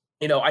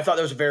 I thought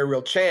there was a very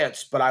real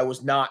chance, but I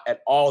was not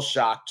at all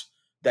shocked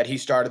that he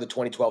started the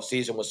 2012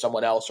 season with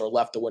someone else or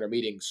left the winter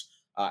meetings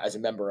as a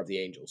member of the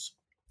Angels.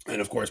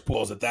 And of course,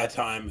 Pujols at that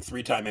time,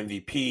 three-time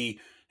MVP,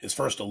 his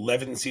first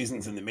 11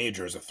 seasons in the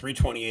majors, a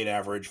 .328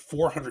 average,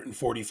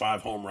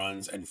 445 home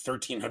runs, and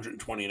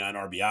 1,329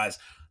 RBIs.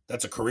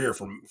 That's a career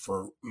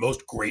for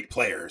most great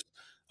players.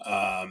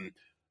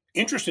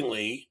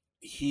 Interestingly,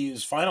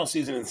 his final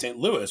season in St.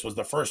 Louis was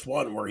the first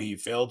one where he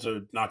failed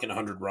to knock in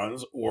 100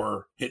 runs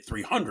or hit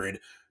 300.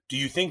 Do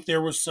you think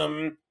there was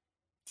some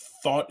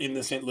thought in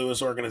the St.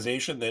 Louis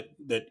organization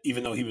that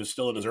even though he was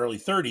still in his early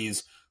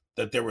 30s,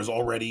 that there was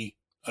already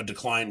a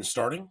decline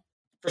starting?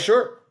 For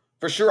sure.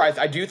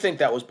 I do think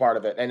that was part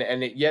of it.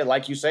 And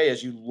like you say,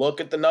 as you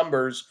look at the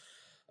numbers,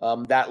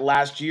 that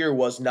last year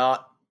was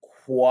not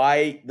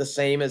quite the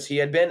same as he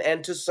had been.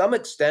 And to some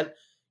extent,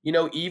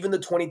 even the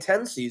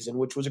 2010 season,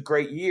 which was a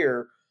great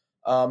year,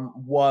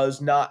 was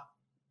not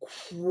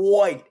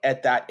quite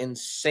at that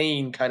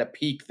insane kind of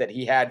peak that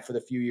he had for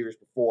the few years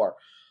before.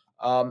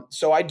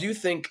 So I do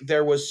think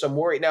there was some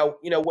worry. Now,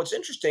 what's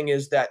interesting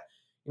is that,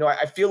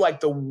 I feel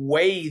like the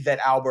way that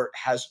Albert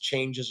has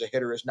changed as a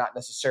hitter is not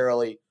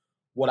necessarily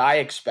what I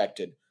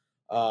expected.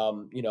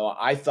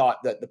 I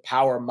thought that the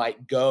power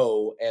might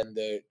go and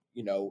the,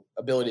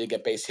 ability to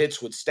get base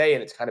hits would stay,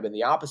 and it's kind of been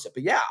the opposite.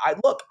 But yeah,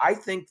 I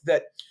think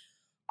that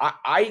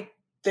I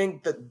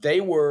think that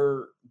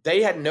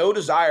they had no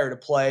desire to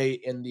play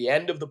in the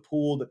end of the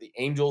pool that the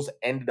Angels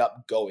ended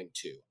up going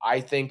to. I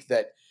think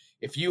that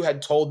if you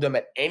had told them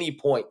at any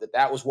point that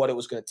that was what it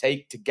was going to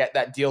take to get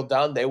that deal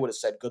done, they would have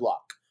said, good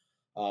luck.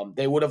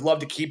 They would have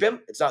loved to keep him.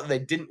 It's not that they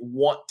didn't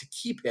want to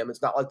keep him.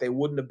 It's not like they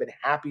wouldn't have been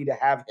happy to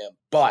have him.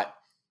 But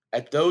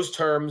at those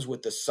terms,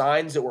 with the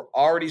signs that were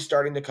already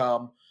starting to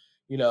come,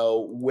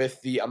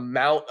 with the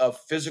amount of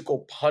physical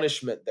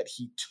punishment that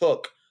he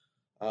took,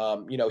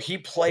 he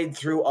played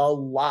through a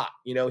lot.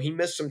 He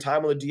missed some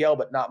time on the DL,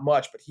 but not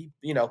much. But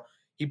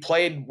he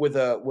played with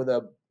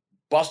a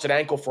busted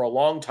ankle for a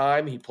long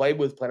time. He played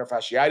with plantar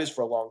fasciitis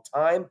for a long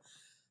time.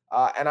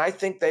 And I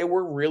think they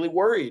were really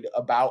worried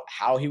about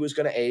how he was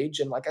going to age.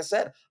 And like I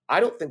said, I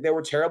don't think they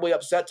were terribly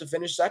upset to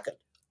finish second.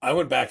 I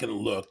went back and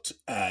looked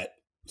at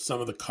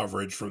some of the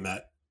coverage from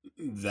that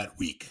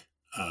week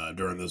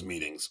during those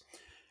meetings.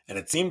 And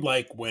it seemed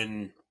like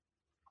when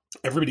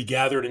everybody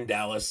gathered in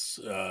Dallas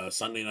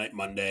Sunday night,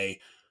 Monday,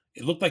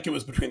 it looked like it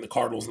was between the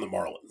Cardinals and the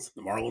Marlins.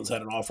 The Marlins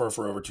had an offer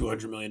for over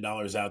 $200 million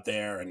out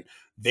there, and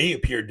they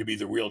appeared to be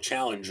the real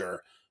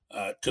challenger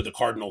to the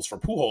Cardinals for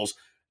Pujols.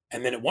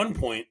 And then at one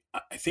point,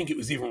 I think it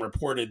was even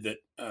reported that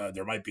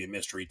there might be a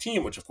mystery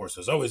team, which of course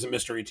there's always a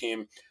mystery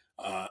team,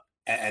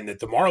 and that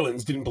the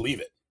Marlins didn't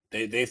believe it.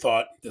 They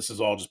thought this is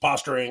all just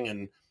posturing,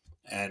 and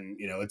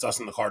it's us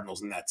and the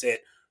Cardinals, and that's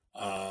it.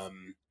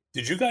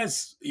 Did you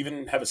guys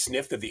even have a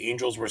sniff that the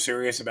Angels were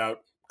serious about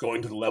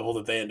going to the level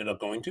that they ended up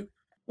going to?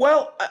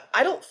 Well,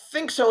 I don't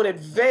think so in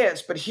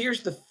advance, but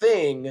here's the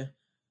thing.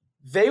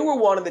 They were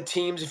one of the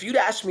teams, if you'd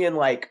asked me in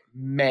like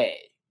May,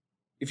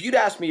 if you'd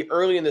asked me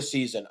early in the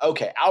season,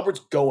 okay, Albert's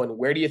going,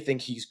 where do you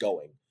think he's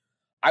going?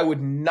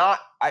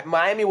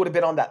 Miami would have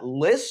been on that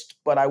list,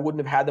 but I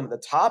wouldn't have had them at the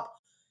top.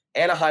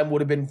 Anaheim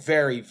would have been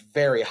very,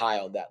 very high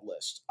on that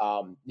list.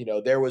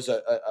 There was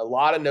a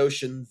lot of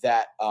notion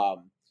that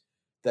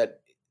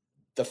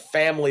the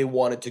family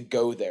wanted to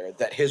go there,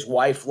 that his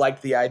wife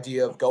liked the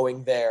idea of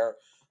going there,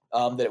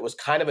 that it was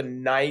kind of a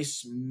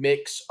nice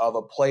mix of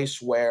a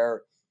place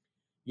where,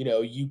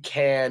 you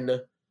can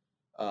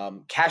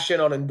cash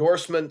in on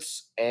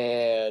endorsements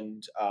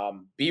and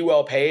be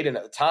well paid. And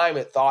at the time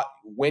it thought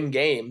win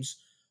games,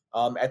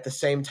 at the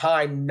same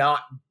time,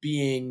 not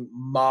being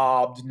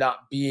mobbed,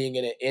 not being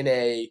in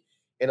a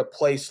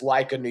place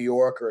like a New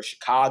York or a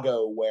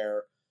Chicago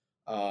where,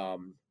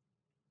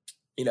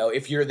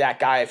 if you're that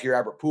guy, if you're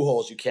Albert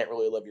Pujols, you can't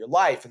really live your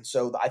life. And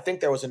so I think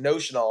there was a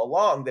notion all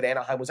along that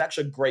Anaheim was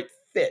actually a great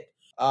fit.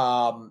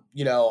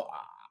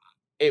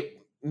 It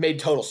made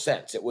total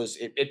sense.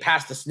 It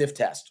passed the sniff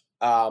test.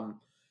 But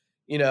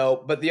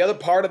the other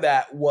part of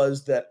that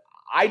was that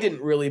I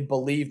didn't really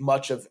believe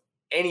much of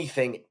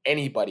anything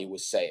anybody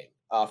was saying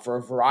for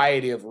a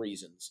variety of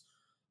reasons.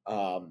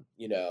 I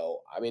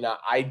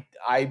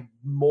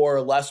more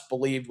or less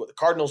believed what the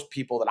Cardinals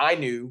people that I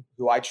knew,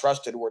 who I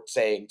trusted, were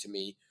saying to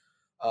me.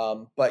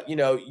 But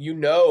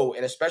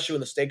and especially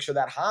when the stakes are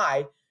that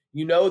high,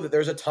 that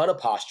there's a ton of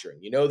posturing.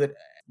 That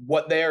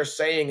what they are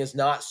saying is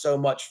not so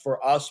much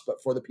for us,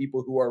 but for the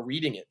people who are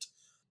reading it.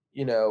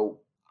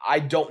 I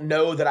don't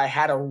know that I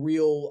had a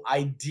real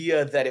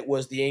idea that it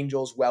was the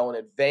Angels well in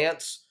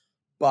advance,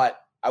 but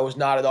I was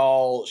not at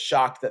all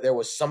shocked that there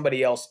was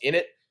somebody else in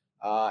it,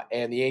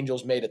 and the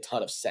Angels made a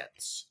ton of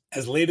sense.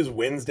 As late as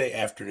Wednesday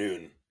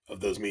afternoon of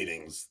those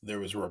meetings, there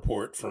was a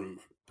report from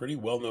a pretty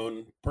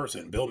well-known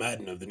person, Bill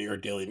Madden of the New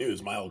York Daily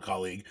News, my old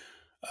colleague,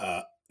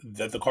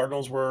 that the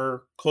Cardinals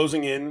were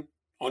closing in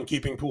on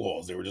keeping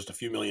Pujols. They were just a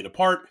few million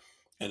apart,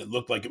 and it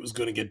looked like it was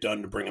going to get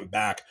done to bring him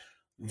back.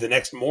 The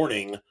next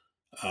morning,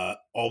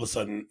 all of a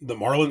sudden, the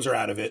Marlins are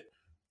out of it.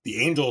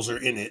 The Angels are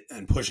in it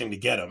and pushing to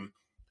get him.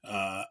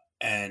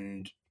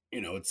 And,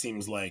 it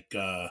seems like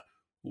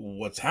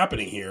what's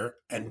happening here.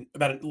 And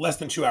about less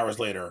than 2 hours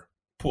later,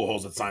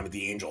 Pujols had signed with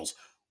the Angels.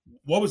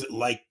 What was it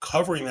like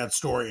covering that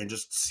story and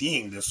just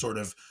seeing this sort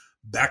of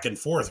back and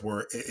forth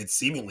where it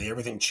seemingly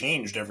everything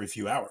changed every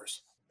few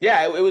hours?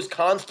 Yeah, it was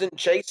constant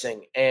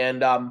chasing.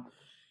 And,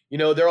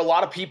 there are a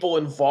lot of people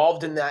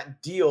involved in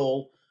that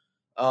deal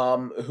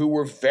who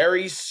were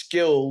very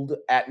skilled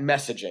at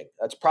messaging.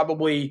 That's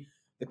probably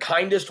the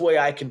kindest way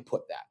I can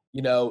put that.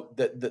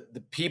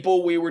 The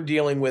people we were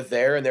dealing with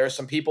there, and there are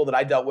some people that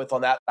I dealt with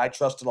on that I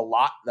trusted a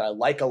lot, that I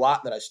like a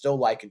lot, that I still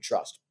like and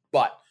trust.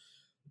 But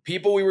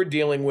people we were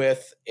dealing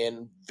with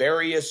in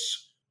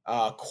various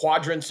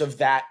quadrants of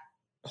that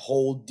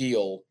whole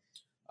deal,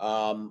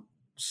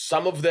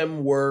 some of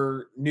them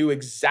knew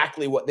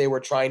exactly what they were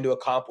trying to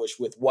accomplish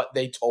with what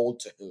they told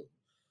to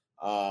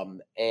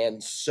whom.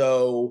 And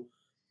so,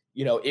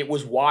 it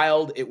was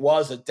wild. It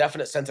was a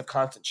definite sense of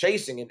constant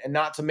chasing. And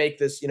not to make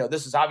this,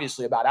 this is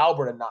obviously about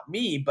Albert and not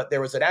me, but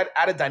there was an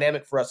added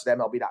dynamic for us at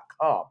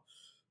MLB.com,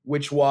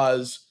 which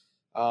was,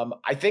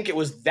 I think it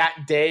was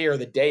that day or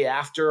the day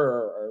after,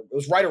 or it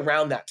was right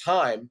around that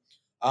time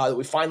that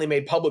we finally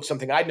made public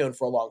something I'd known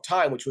for a long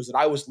time, which was that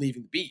I was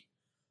leaving the beat.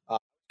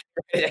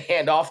 To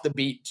hand off the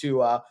beat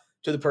to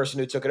the person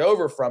who took it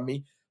over from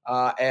me.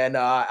 And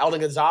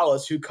Alden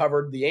Gonzalez, who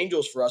covered the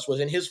Angels for us,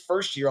 was in his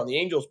first year on the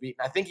Angels beat,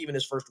 and I think even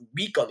his first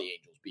week on the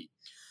Angels beat.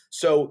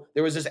 So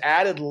there was this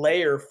added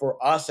layer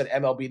for us at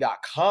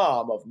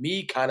MLB.com of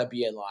me kind of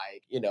being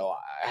like,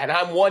 and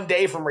I'm one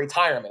day from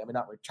retirement. I mean,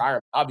 not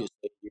retirement,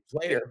 obviously, years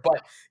later,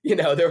 but,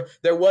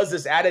 there was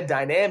this added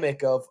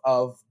dynamic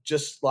of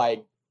just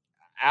like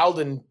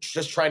Alden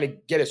just trying to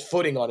get his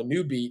footing on a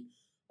new beat.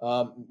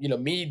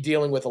 Me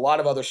dealing with a lot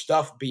of other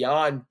stuff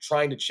beyond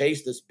trying to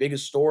chase this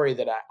biggest story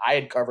that I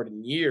had covered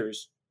in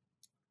years.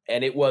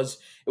 And it was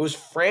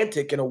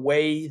frantic in a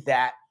way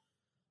that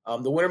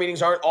the winter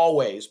meetings aren't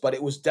always, but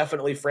it was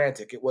definitely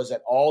frantic. It was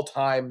at all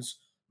times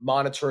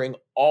monitoring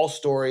all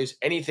stories,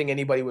 anything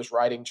anybody was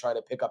writing, trying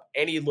to pick up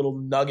any little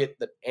nugget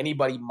that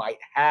anybody might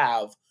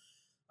have.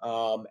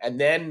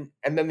 And then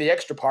the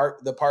extra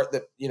part, the part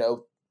that,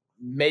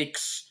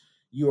 makes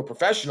you a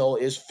professional,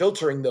 is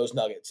filtering those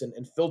nuggets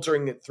and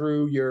filtering it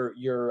through your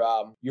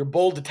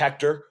bull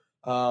detector,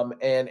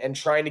 and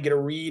trying to get a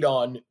read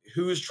on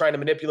who's trying to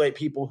manipulate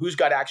people, who's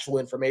got actual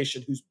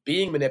information, who's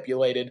being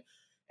manipulated,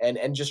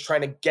 and just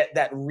trying to get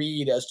that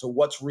read as to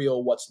what's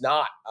real, what's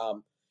not.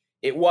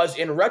 It was,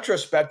 in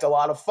retrospect, a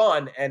lot of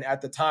fun, and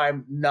at the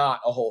time,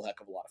 not a whole heck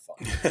of a lot of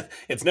fun.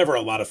 It's never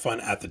a lot of fun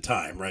at the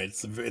time, right?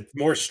 It's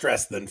more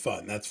stress than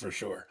fun, that's for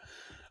sure.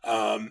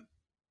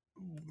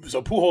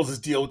 So Pujols'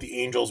 deal with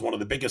the Angels, one of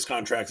the biggest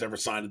contracts ever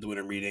signed at the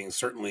winter meetings,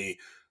 certainly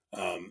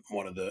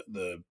one of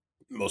the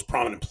most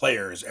prominent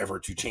players ever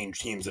to change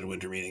teams at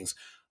winter meetings,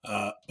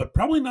 but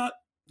probably not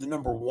the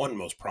number one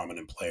most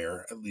prominent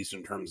player, at least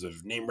in terms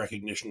of name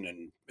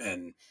recognition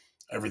and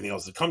everything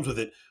else that comes with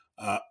it.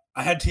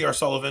 I had T.R.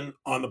 Sullivan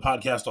on the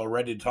podcast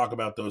already to talk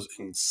about those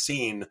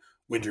insane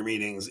winter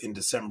meetings in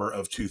December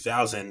of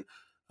 2000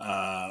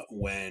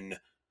 when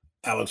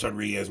Alex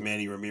Rodriguez,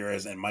 Manny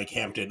Ramirez, and Mike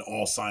Hampton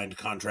all signed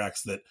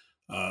contracts that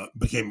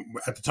became,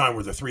 at the time,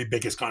 were the three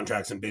biggest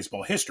contracts in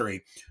baseball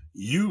history.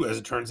 You, as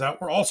it turns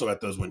out, were also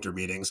at those winter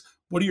meetings.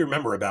 What do you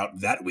remember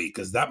about that week?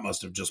 Because that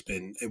must have just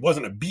been, it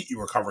wasn't a beat you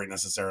were covering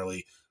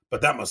necessarily,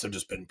 but that must have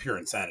just been pure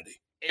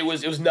insanity. It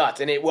was nuts,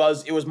 and it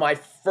was my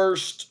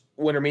first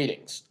winter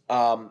meetings.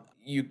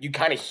 You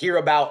kind of hear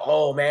about,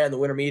 oh man, the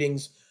winter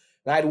meetings.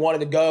 And I had wanted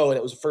to go, and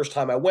it was the first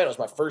time I went. It was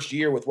my first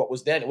year with what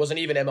was then. It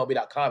wasn't even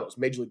MLB.com. It was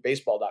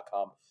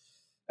MajorLeagueBaseball.com.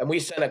 And we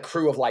sent a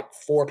crew of like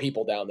 4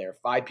 people down there,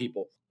 5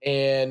 people.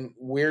 And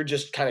we're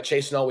just kind of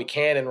chasing all we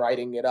can and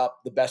writing it up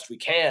the best we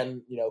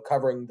can,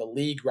 covering the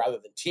league rather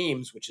than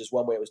teams, which is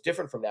one way it was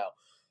different from now.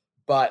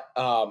 But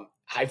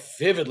I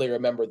vividly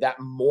remember that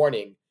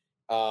morning,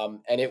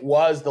 and it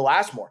was the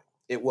last morning.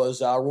 It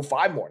was Rule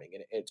 5 morning,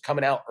 and it's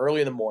coming out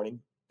early in the morning.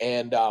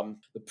 And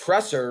the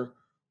presser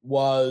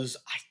was,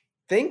 I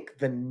think,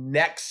 the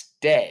next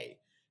day.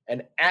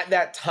 And at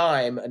that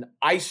time, an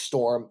ice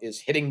storm is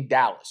hitting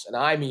Dallas. And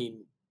I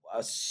mean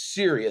a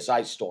serious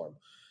ice storm.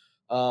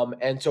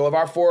 And so of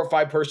our 4 or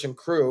 5 person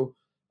crew,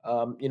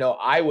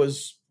 I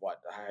was,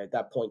 at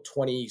that point,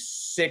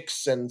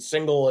 26 and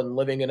single and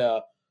living in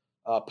a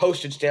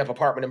postage stamp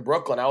apartment in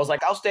Brooklyn. I was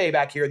like, I'll stay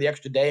back here the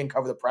extra day and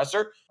cover the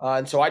presser.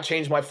 And so I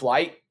changed my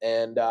flight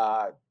and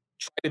tried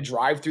to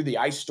drive through the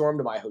ice storm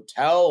to my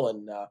hotel.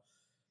 And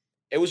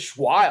it was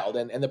wild.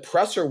 And the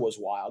presser was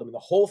wild. I mean, the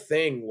whole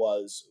thing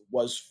was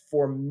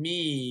for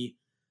me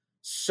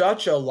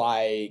such a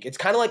like, it's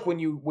kind of like when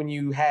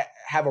you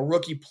have a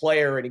rookie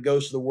player and he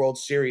goes to the World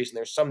Series and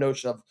there's some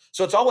notion of,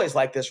 so it's always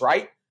like this,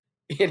 right?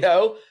 You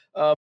know,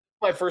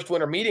 my first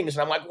winter meetings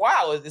and I'm like,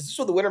 wow, is this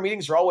what the winter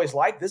meetings are always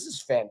like? This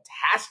is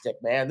fantastic,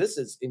 man. This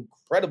is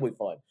incredibly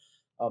fun.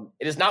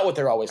 It is not what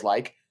they're always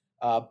like,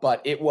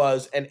 but it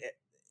was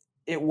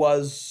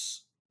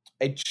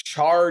a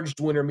charged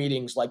winter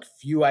meetings like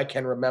few I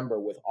can remember,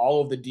 with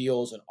all of the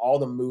deals and all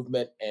the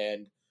movement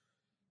and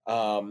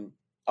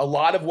a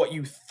lot of what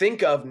you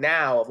think of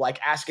now of like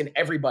asking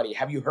everybody,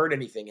 have you heard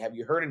anything? Have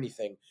you heard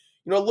anything?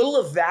 You know, a little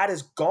of that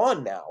is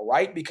gone now,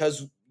 right?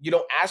 Because you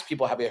don't ask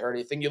people, have you heard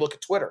anything? You look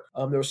at Twitter.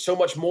 There was so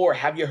much more.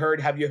 Have you heard?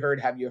 Have you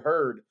heard? Have you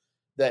heard?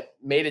 That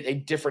made it a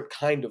different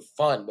kind of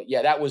fun. But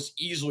yeah, that was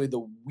easily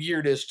the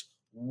weirdest,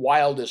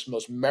 wildest,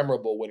 most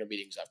memorable winter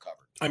meetings I've covered.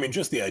 I mean,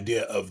 just the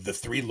idea of the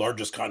 3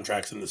 largest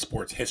contracts in the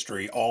sport's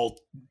history all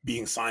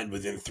being signed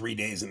within 3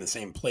 days in the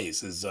same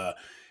place is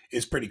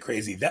pretty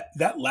crazy.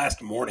 That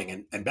last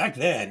morning, and back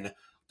then,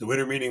 the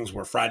winter meetings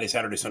were Friday,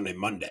 Saturday, Sunday,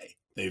 Monday.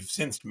 They've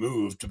since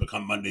moved to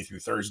become Monday through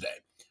Thursday.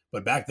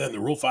 But back then, the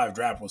Rule 5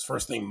 draft was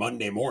first thing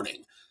Monday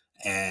morning.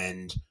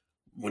 And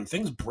when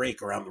things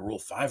break around the Rule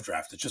 5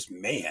 draft, it's just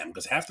mayhem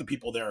because half the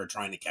people there are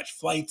trying to catch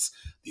flights.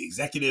 The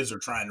executives are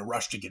trying to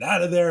rush to get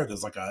out of there.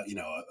 There's like a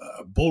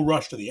bull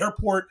rush to the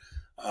airport.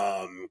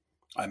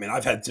 I mean,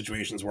 I've had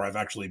situations where I've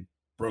actually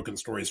broken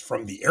stories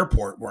from the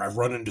airport where I've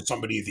run into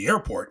somebody at the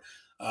airport.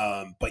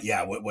 But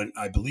yeah, when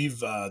I believe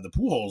the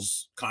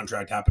Pujols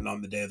contract happened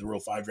on the day of the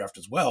Rule 5 draft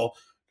as well,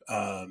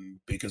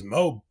 because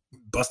Mo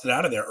busted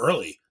out of there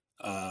early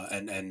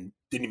and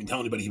didn't even tell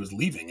anybody he was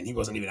leaving, and he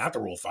wasn't even at the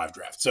Rule 5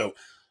 draft. So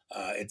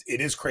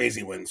it is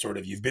crazy when sort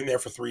of you've been there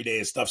for 3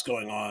 days, stuff's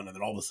going on, and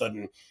then all of a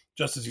sudden,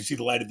 just as you see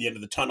the light at the end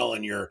of the tunnel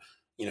and you're,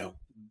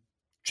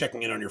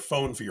 checking in on your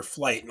phone for your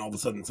flight, and all of a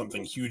sudden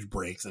something huge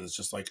breaks, and it's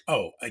just like,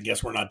 oh, I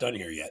guess we're not done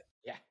here yet.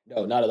 Yeah,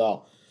 no, not at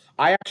all.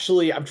 I'm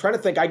trying to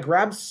think, I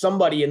grabbed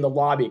somebody in the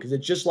lobby because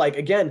it's just like,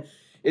 again,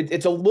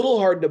 it's a little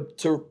hard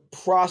to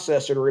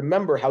process or to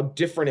remember how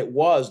different it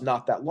was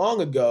not that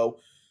long ago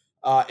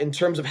in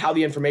terms of how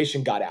the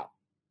information got out.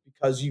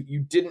 Because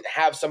you didn't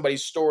have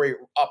somebody's story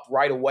up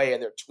right away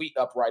and their tweet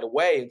up right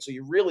away. And so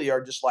you really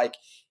are just like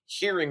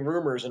hearing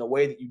rumors in a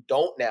way that you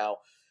don't now.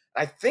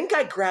 I think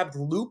I grabbed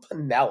Lou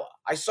Piniella.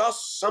 I saw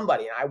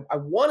somebody, and I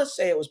want to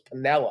say it was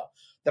Piniella,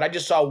 that I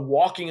just saw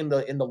walking in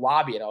the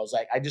lobby, and I was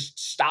like, I just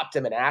stopped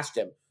him and asked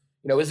him,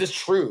 is this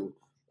true?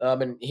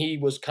 And he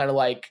was kind of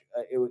like,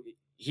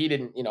 he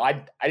didn't,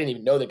 I didn't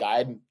even know the guy. I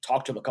hadn't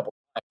talked to him a couple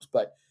of times,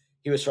 but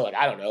he was sort of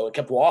like, I don't know, and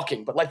kept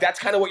walking. But like, that's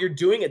kind of what you're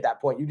doing at that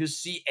point. You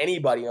just see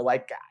anybody, you're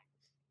like,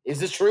 is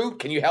this true?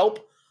 Can you help?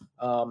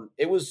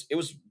 It was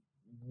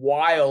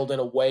wild in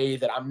a way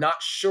that I'm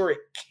not sure it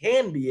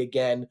can be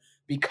again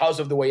because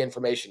of the way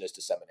information is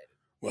disseminated.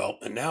 Well,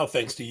 and now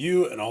thanks to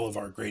you and all of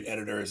our great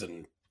editors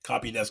and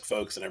copy desk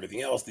folks and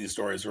everything else, these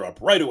stories are up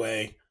right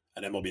away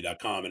at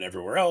MLB.com and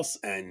everywhere else,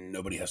 and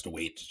nobody has to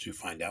wait to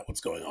find out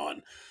what's going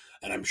on.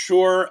 And I'm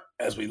sure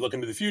as we look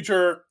into the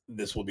future,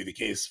 this will be the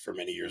case for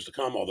many years to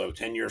come, although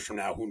 10 years from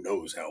now, who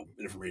knows how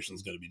information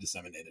is going to be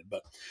disseminated.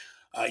 But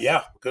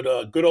yeah, good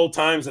old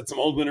times at some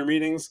old winter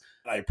meetings.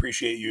 I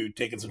appreciate you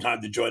taking some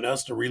time to join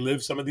us to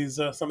relive some of these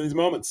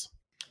moments.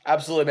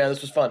 Absolutely, man.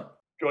 This was fun.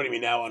 Joining me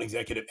now on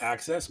Executive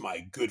Access,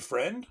 my good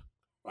friend.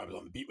 I was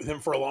on the beat with him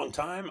for a long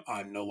time.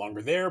 I'm no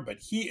longer there, but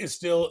he is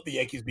still the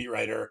Yankees beat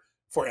writer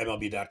for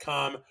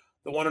MLB.com,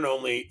 the one and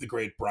only, the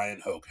great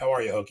Brian Hoke. How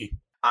are you, Hokie?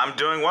 I'm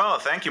doing well.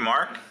 Thank you,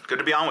 Mark. Good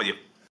to be on with you.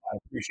 I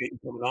appreciate you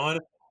coming on.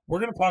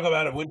 We're going to talk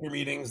about a winter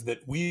meetings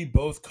that we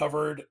both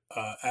covered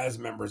as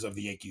members of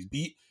the Yankees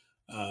beat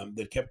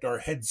that kept our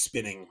heads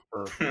spinning.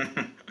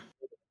 It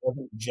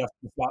wasn't just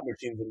the slot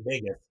machines in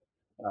Vegas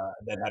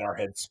that had our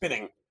heads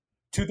spinning.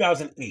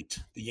 2008,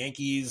 the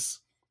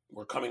Yankees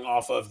were coming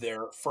off of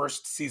their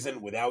first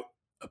season without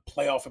a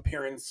playoff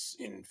appearance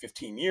in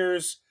 15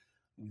 years.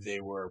 They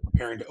were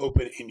preparing to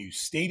open a new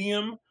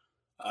stadium.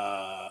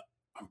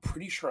 I'm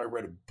pretty sure I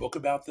read a book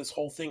about this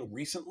whole thing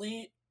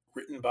recently,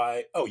 written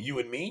by, you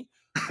and me.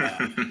 If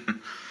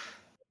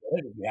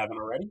you haven't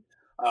already.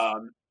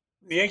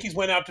 The Yankees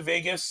went out to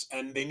Vegas,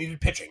 and they needed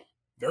pitching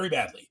very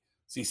badly.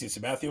 CC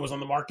Sabathia was on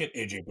the market.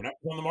 AJ Burnett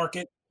was on the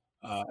market,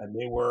 and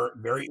they were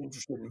very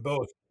interested in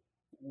both.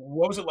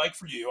 What was it like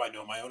for you? I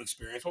know my own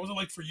experience. What was it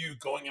like for you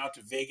going out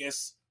to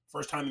Vegas,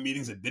 first time the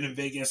meetings had been in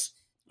Vegas,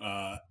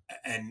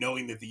 and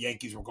knowing that the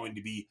Yankees were going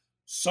to be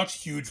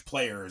such huge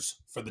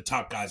players for the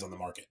top guys on the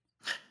market?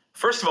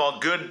 First of all,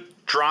 good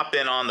drop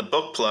in on the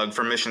book plug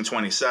for Mission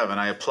 27.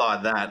 I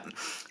applaud that.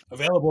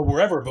 Available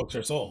wherever books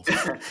are sold.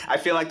 I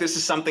feel like this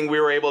is something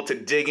we were able to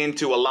dig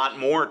into a lot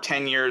more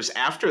 10 years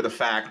after the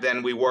fact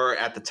than we were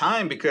at the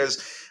time,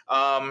 because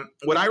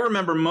what I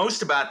remember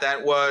most about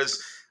that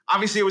was,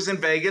 obviously it was in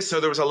Vegas,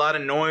 so there was a lot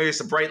of noise,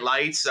 the bright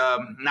lights.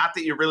 Not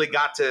that you really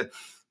got to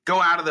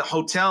go out of the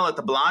hotel at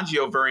the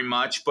Bellagio very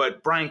much,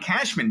 but Brian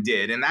Cashman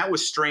did, and that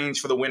was strange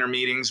for the winter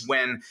meetings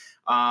when,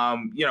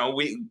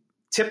 we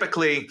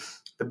typically,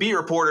 the beat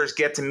reporters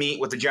get to meet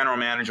with the general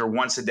manager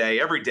once a day,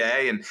 every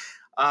day, and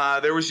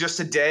there was just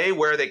a day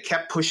where they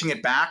kept pushing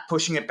it back.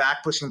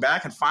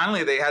 And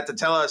finally they had to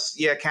tell us,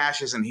 yeah,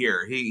 Cash isn't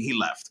here. He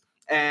left.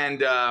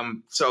 And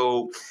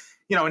so,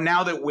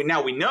 now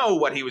we know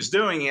what he was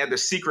doing. He had the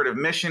secretive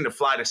mission to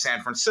fly to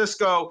San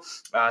Francisco.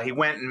 He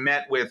went and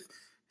met with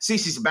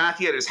CC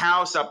Sabathia at his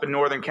house up in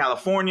Northern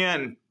California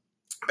and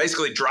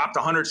basically dropped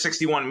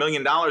 $161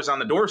 million on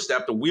the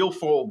doorstep, a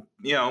wheelbarrow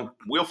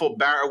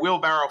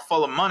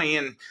full of money,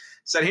 and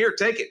said, here,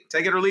 take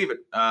it or leave it.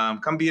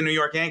 Come be a New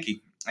York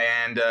Yankee.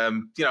 And,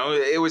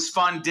 it was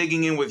fun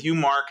digging in with you,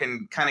 Mark,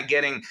 and kind of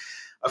getting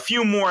a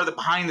few more of the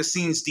behind the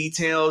scenes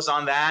details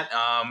on that.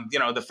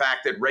 The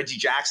fact that Reggie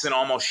Jackson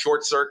almost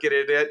short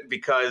circuited it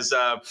because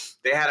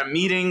they had a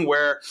meeting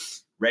where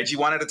Reggie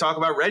wanted to talk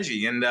about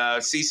Reggie, and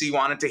CeCe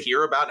wanted to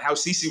hear about how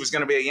CeCe was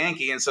going to be a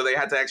Yankee. And so they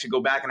had to actually go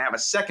back and have a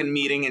second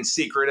meeting in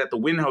secret at the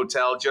Wynn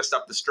Hotel just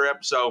up the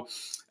strip. So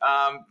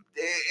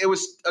it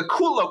was a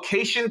cool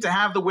location to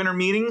have the winter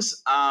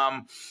meetings.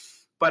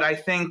 But I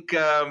think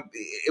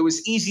it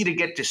was easy to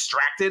get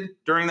distracted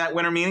during that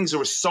winter meetings. There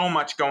was so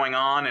much going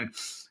on. And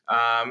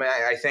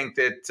I think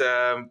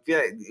that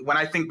when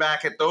I think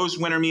back at those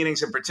winter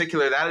meetings in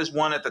particular, that is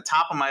one at the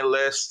top of my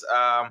list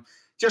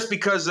just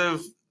because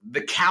of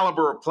the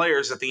caliber of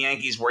players that the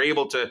Yankees were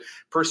able to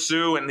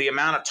pursue and the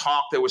amount of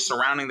talk that was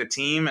surrounding the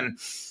team. And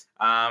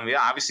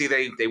obviously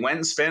they went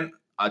and spent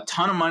a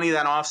ton of money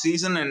that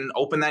offseason and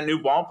opened that new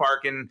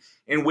ballpark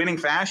in winning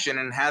fashion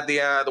and had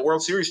the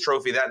World Series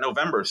trophy that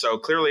November. So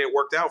clearly it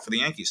worked out for the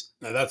Yankees.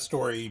 Now that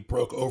story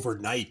broke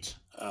overnight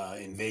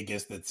in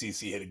Vegas that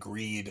CeCe had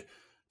agreed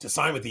to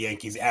sign with the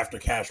Yankees after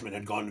Cashman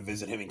had gone to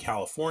visit him in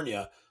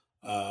California.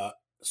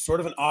 Sort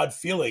of an odd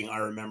feeling, I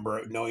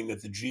remember, knowing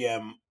that the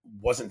GM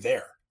wasn't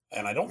there.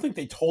 And I don't think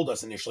they told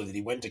us initially that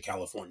he went to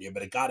California,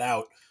 but it got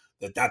out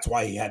that that's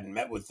why he hadn't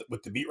met with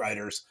the beat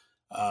writers.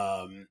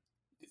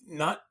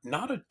 Not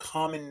a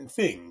common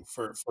thing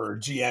for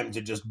GM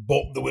to just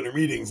bolt the winter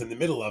meetings in the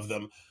middle of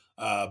them.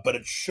 But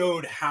it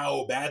showed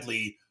how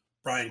badly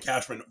Brian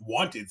Cashman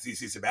wanted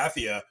CC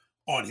Sabathia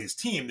on his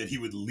team that he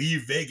would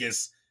leave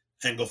Vegas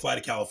and go fly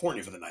to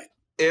California for the night.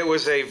 It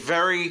was a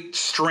very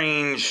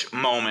strange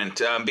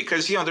moment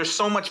because, there's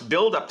so much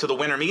buildup to the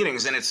winter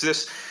meetings, and it's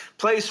this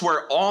place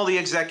where all the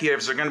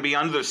executives are going to be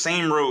under the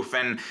same roof.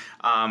 And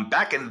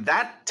back in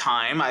that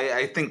time,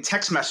 I think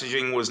text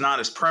messaging was not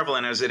as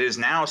prevalent as it is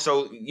now.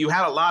 So you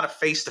had a lot of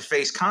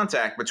face-to-face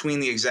contact between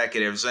the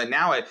executives. And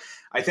now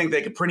I think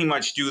they could pretty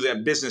much do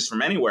their business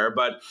from anywhere.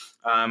 But,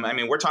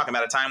 we're talking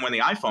about a time when the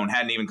iPhone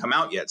hadn't even come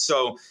out yet.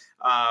 So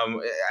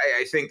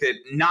I think that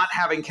not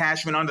having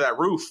Cashman under that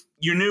roof,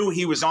 you knew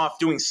he was off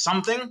doing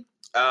something.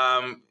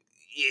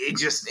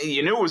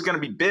 You knew it was going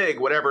to be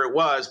big, whatever it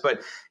was.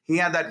 But he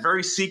had that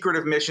very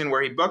secretive mission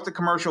where he booked a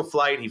commercial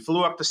flight. He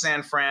flew up to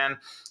San Fran,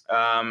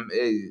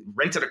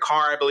 rented a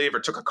car, I believe, or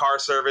took a car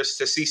service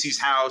to CeCe's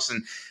house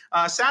and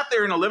sat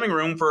there in a living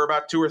room for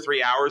about 2 or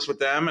 3 hours with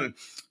them and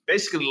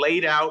basically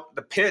laid out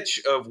the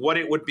pitch of what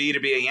it would be to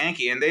be a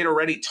Yankee. And they'd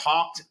already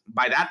talked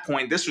by that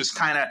point. This was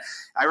kind of,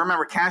 I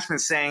remember Cashman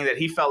saying that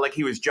he felt like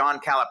he was John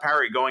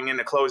Calipari going in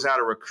to close out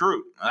a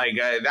recruit. Like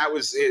that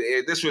was,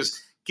 this was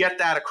get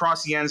that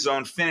across the end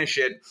zone, finish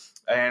it,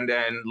 and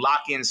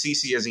lock in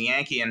CeCe as a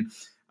Yankee. And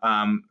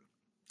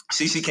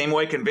CeCe came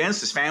away convinced.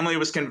 His family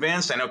was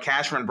convinced. I know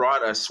Cashman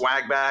brought a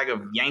swag bag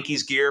of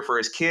Yankees gear for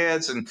his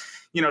kids. And,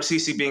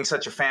 CeCe being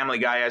such a family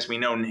guy as we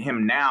know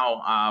him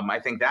now, I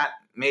think that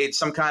made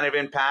some kind of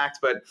impact.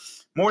 But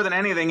more than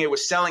anything, it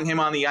was selling him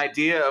on the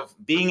idea of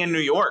being in New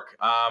York,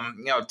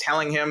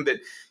 telling him that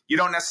you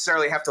don't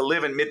necessarily have to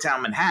live in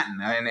Midtown Manhattan.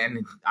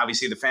 And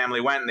obviously the family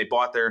went and they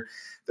bought their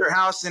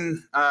house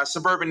in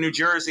suburban New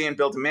Jersey and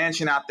built a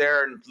mansion out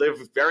there and live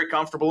very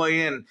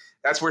comfortably. And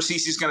that's where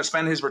CeCe's going to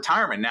spend his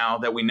retirement now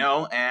that we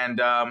know. And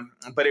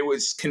but it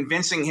was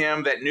convincing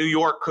him that New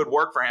York could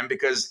work for him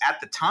because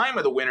at the time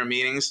of the winter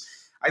meetings,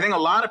 I think a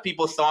lot of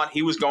people thought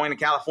he was going to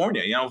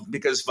California,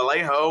 because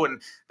Vallejo and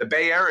the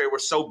Bay Area were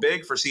so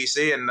big for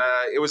CeCe. And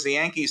it was the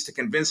Yankees to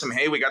convince him,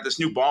 hey, we got this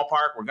new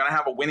ballpark. We're going to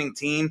have a winning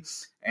team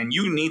and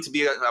you need to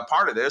be a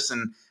part of this.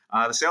 And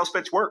the sales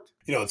pitch worked.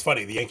 It's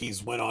funny. The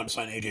Yankees went on to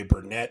sign A.J.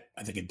 Burnett.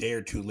 I think a day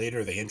or two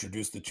later, they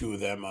introduced the two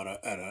of them at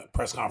a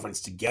press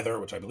conference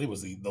together, which I believe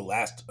was the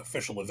last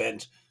official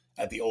event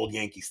at the old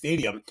Yankee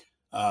Stadium.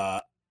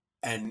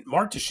 And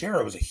Mark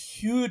Teixeira was a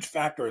huge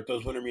factor at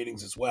those winter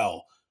meetings as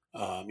well.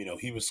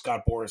 He was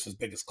Scott Boras'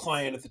 biggest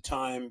client at the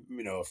time,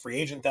 a free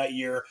agent that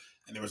year.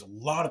 And there was a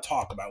lot of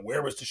talk about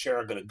where was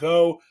Teixeira going to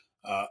go.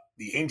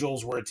 The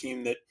Angels were a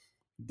team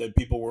that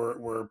people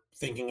were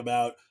thinking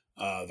about.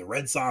 The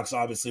Red Sox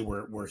obviously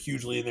were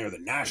hugely in there. The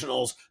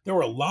Nationals, there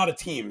were a lot of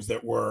teams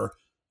that were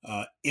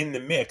in the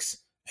mix,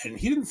 and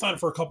he didn't sign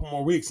for a couple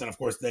more weeks. And of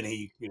course, then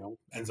he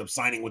ends up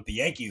signing with the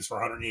Yankees for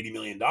 $180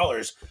 million.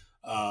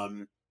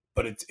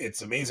 But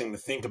it's amazing to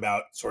think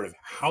about sort of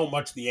how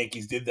much the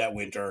Yankees did that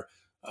winter.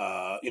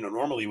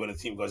 Normally when a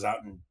team goes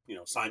out and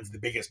signs the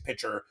biggest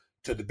pitcher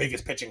to the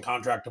biggest pitching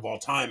contract of all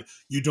time,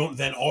 you don't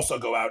then also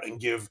go out and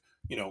give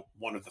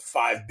one of the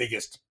 5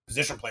 biggest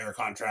position player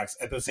contracts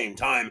at the same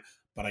time.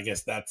 but I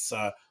guess that's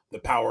the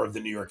power of the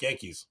New York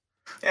Yankees.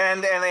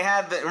 And they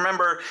had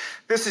remember,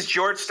 this is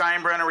George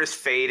Steinbrenner is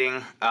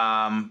fading.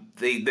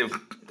 The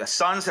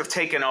Suns have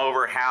taken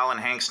over, Hal and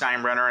Hank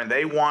Steinbrenner, and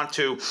they want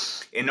to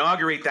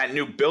inaugurate that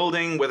new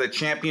building with a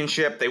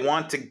championship. They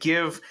want to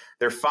give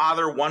their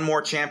father one more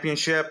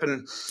championship,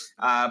 and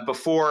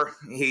before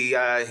he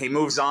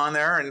moves on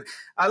there. And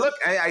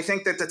I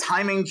think that the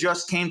timing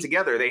just came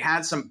together. They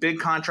had some big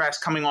contracts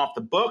coming off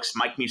the books.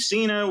 Mike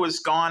Mussina was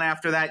gone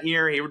after that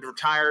year. He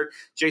retired.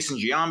 Jason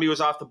Giambi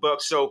was off the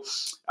books. So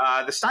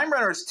the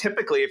Steinbrenners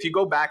typically, if you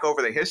go back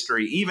over the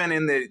history, even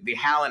in the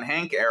Hal and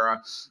Hank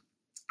era,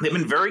 they've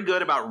been very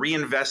good about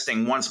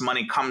reinvesting once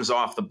money comes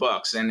off the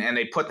books, and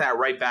they put that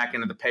right back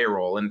into the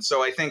payroll. And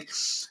so I think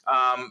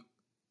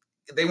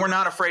they were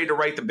not afraid to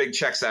write the big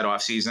checks that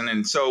offseason.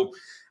 And so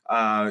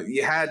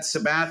you had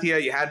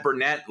Sabathia, you had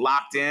Burnett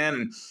locked in.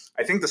 And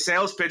I think the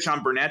sales pitch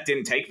on Burnett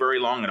didn't take very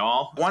long at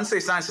all. Once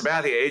they signed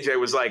Sabathia, AJ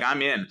was like,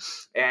 I'm in.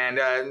 And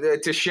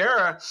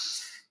Teixeira,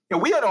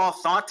 we had all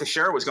thought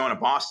Teixeira was going to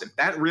Boston.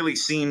 That really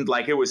seemed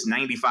like it was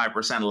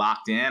 95%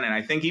 locked in. And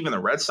I think even the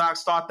Red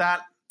Sox thought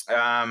that.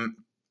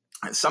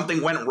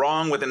 Something went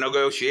wrong with the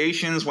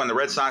negotiations when the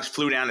Red Sox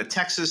flew down to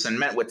Texas and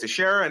met with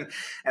Teixeira.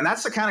 And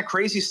that's the kind of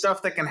crazy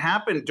stuff that can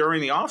happen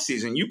during the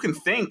offseason. You can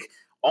think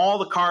all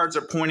the cards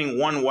are pointing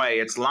one way.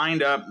 It's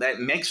lined up. That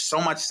makes so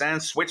much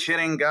sense. Switch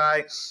hitting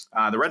guy.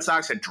 The Red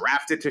Sox had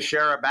drafted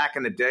Teixeira back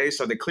in the day,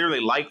 so they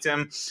clearly liked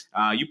him.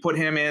 You put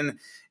him in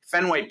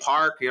Fenway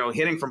Park,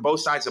 hitting from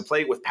both sides of the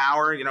plate with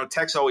power.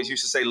 Tex always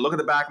used to say, look at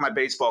the back of my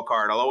baseball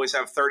card. I'll always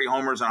have 30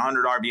 homers and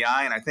 100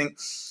 RBI. And I think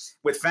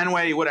with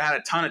Fenway, he would have had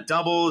a ton of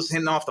doubles,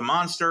 hitting off the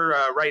monster,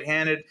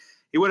 right-handed.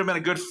 He would have been a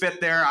good fit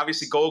there.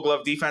 Obviously, Gold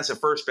Glove defense at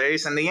first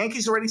base. And the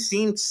Yankees already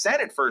seemed set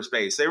at first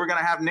base. They were going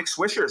to have Nick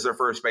Swisher as their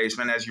first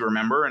baseman, as you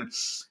remember. And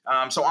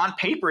so on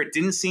paper, it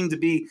didn't seem to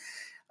be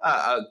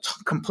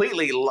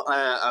completely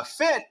a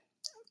fit.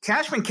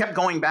 Cashman kept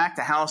going back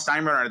to Hal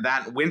Steinbrenner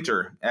that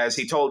winter, as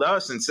he told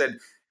us, and said,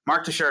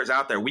 Mark Teixeira is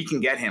out there. We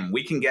can get him.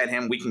 We can get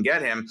him. We can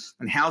get him.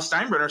 And Hal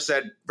Steinbrenner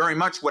said very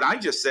much what I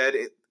just said.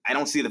 I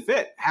don't see the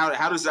fit.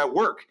 How does that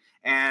work?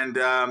 And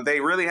they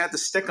really had to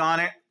stick on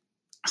it,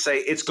 say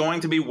it's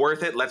going to be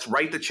worth it. Let's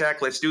write the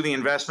check. Let's do the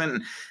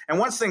investment. And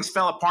once things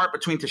fell apart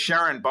between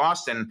Teixeira and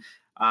Boston,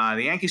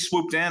 the Yankees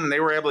swooped in and they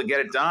were able to get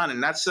it done.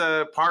 And that's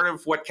part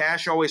of what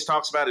Cash always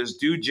talks about is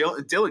due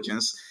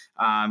diligence.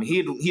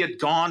 He had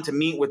gone to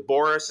meet with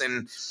Boris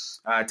and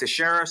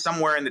Teixeira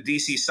somewhere in the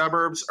D.C.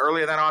 suburbs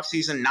earlier that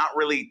offseason, not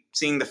really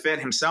seeing the fit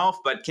himself,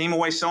 but came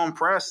away so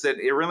impressed that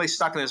it really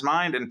stuck in his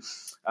mind. And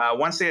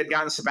once they had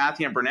gotten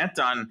Sabathia and Burnett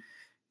done,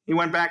 he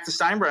went back to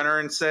Steinbrenner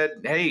and said,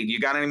 hey, you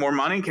got any more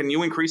money? Can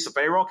you increase the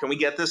payroll? Can we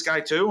get this guy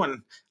too?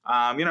 And,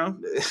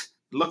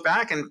 look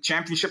back, and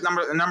championship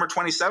number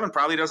 27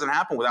 probably doesn't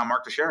happen without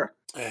Mark Teixeira.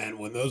 And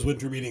when those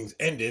winter meetings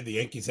ended, the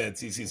Yankees had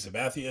CC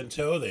Sabathia in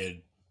tow. They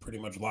had pretty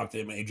much locked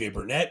in AJ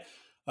Burnett,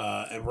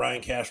 and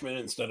Brian Cashman,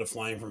 instead of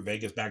flying from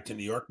Vegas back to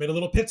New York, made a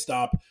little pit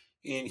stop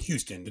in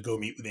Houston to go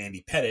meet with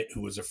Andy Pettitte,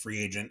 who was a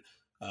free agent.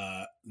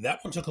 That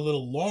one took a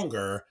little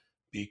longer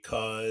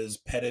because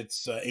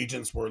Pettitte's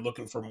agents were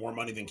looking for more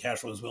money than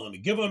Cashman was willing to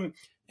give him.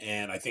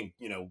 And I think,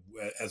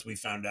 as we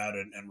found out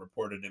and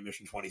reported in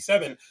Mission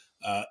 27,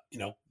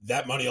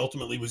 that money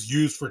ultimately was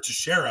used for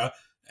Teixeira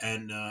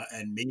and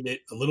made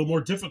it a little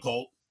more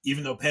difficult.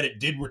 Even though Pettitte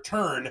did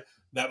return,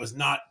 that was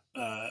not,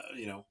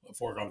 a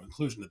foregone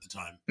conclusion at the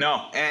time.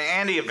 No,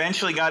 and Andy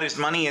eventually got his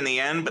money in the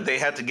end, but they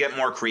had to get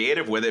more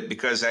creative with it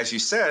because, as you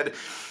said,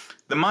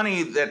 the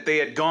money that they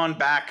had gone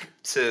back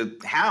to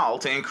Hal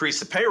to increase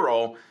the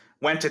payroll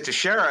went to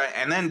Teixeira,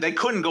 and then they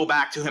couldn't go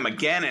back to him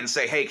again and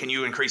say, hey, can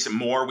you increase it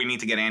more? We need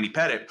to get Andy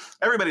Pettitte.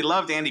 Everybody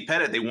loved Andy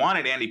Pettitte. They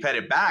wanted Andy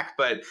Pettitte back,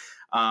 but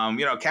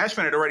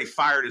Cashman had already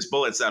fired his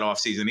bullets that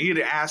offseason. He had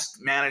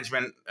asked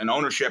management and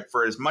ownership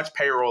for as much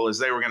payroll as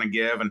they were going to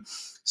give. And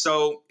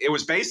so it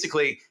was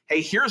basically,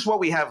 hey, here's what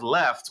we have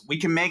left. We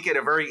can make it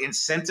a very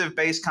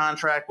incentive-based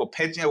contract. We'll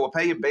pay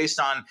you based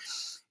on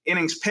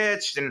innings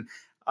pitched. And,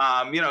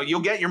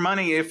 you'll get your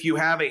money if you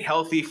have a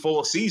healthy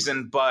full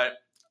season, but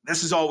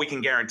this is all we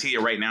can guarantee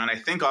you right now. And I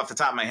think off the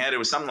top of my head, it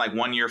was something like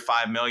 1 year,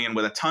 $5 million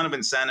with a ton of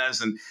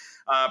incentives, and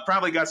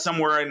probably got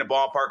somewhere in the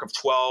ballpark of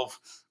 12.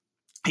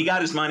 He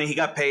got his money. He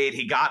got paid.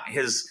 He got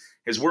his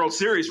World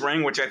Series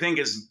ring, which I think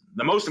is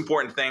the most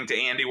important thing to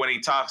Andy when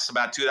he talks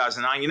about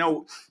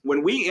 2009.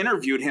 When we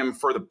interviewed him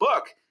for the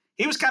book,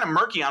 he was kind of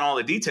murky on all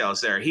the details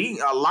there.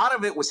 A lot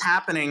of it was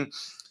happening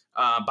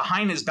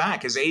behind his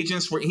back. His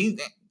agents were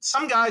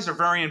some guys are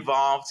very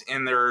involved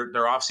in their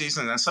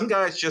offseason, and some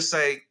guys just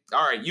say,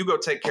 all right, you go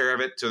take care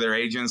of it to their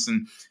agents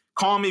and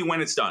call me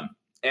when it's done.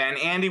 And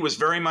Andy was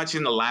very much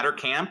in the latter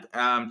camp,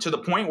 to the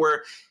point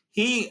where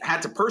he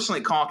had to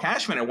personally call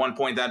Cashman at one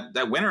point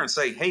that winter and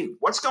say, hey,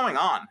 what's going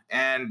on?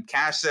 And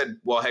Cash said,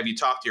 well, have you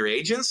talked to your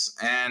agents?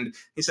 And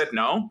he said,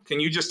 no. Can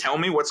you just tell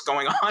me what's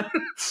going on?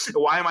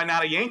 Why am I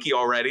not a Yankee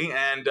already?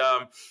 And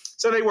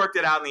so they worked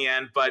it out in the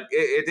end. But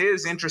it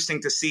is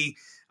interesting to see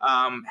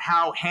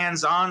how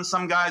hands-on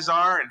some guys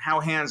are and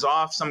how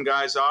hands-off some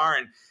guys are,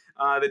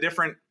 and the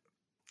different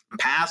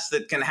paths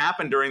that can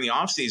happen during the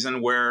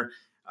offseason where,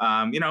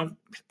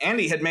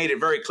 Andy had made it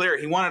very clear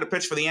he wanted to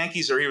pitch for the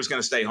Yankees or he was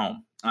going to stay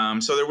home.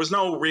 So there was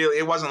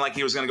it wasn't like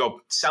he was going to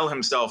go sell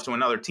himself to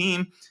another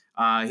team.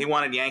 He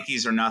wanted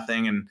Yankees or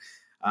nothing,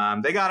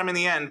 and they got him in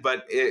the end,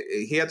 but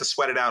he had to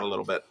sweat it out a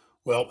little bit.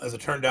 Well, as it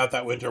turned out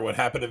that winter, what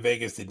happened in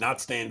Vegas did not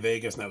stay in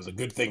Vegas, and that was a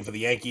good thing for the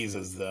Yankees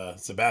as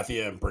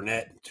Sabathia and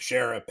Burnett,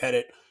 Teixeira,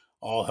 Pettit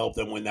all helped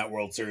them win that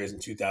World Series in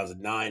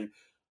 2009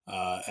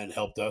 and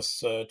helped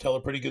us tell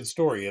a pretty good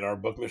story in our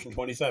book, Mission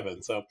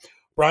 27. So,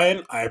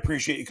 Brian, I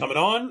appreciate you coming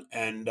on,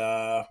 and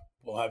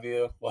we'll have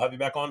you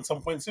back on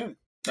some point soon.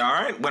 All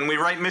right. When we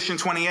write Mission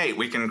 28,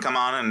 we can come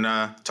on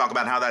and talk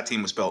about how that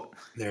team was built.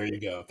 There you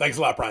go. Thanks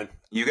a lot, Brian.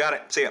 You got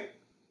it. See ya.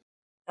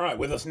 All right,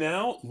 with us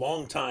now,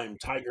 longtime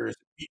Tigers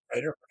beat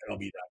writer for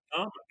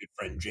MLB.com, my good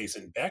friend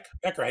Jason Beck.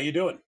 Becker, how you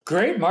doing?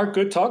 Great, Mark.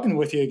 Good talking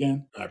with you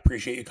again. I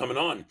appreciate you coming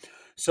on.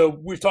 So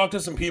we've talked to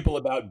some people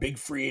about big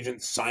free agent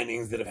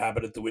signings that have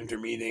happened at the winter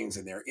meetings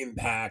and their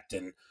impact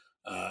and,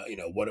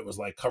 what it was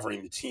like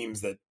covering the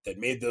teams that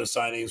made those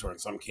signings or in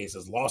some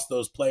cases lost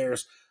those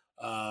players.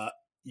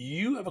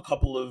 You have a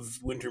couple of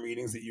winter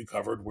meetings that you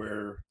covered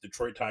where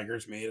Detroit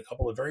Tigers made a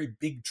couple of very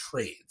big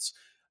trades.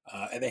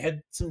 And they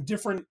had some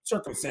different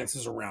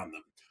circumstances around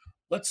them.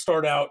 Let's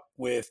start out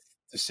with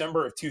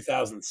December of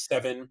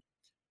 2007.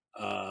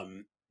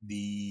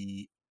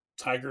 The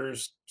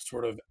Tigers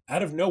sort of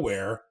out of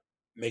nowhere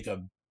make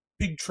a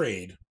big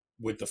trade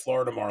with the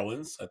Florida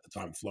Marlins, at the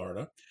time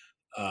Florida,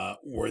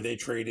 where they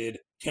traded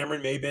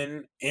Cameron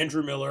Maybin,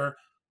 Andrew Miller,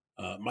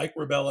 Mike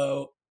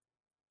Rabello,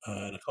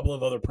 and a couple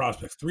of other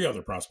prospects, 3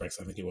 other prospects,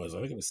 I think it was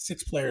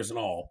 6 players in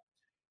all,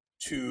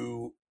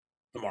 to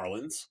the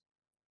Marlins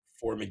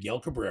for Miguel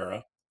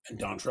Cabrera and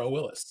Dontrelle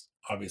Willis.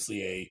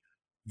 Obviously a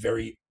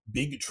very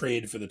big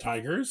trade for the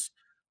Tigers.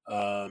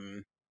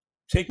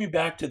 Take me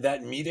back to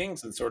that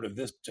meetings and sort of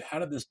this, how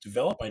did this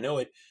develop? I know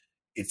it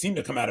seemed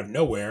to come out of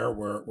nowhere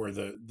where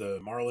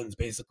the Marlins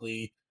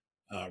basically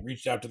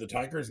reached out to the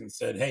Tigers and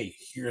said, hey,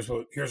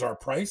 here's our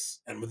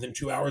price. And within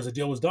 2 hours, the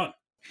deal was done.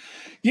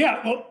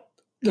 Yeah. Well,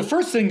 the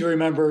first thing to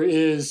remember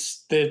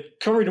is that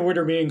covering the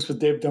winter meetings with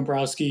Dave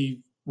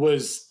Dombrowski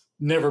was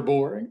never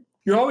boring.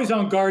 You're always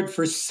on guard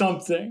for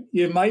something.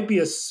 It might be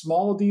a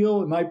small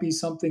deal. It might be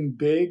something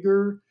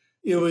bigger.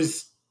 It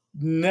was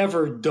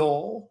never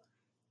dull.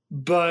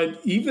 But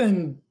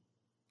even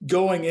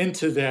going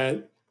into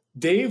that,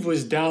 Dave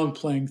was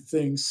downplaying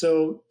things.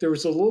 So there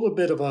was a little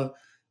bit of a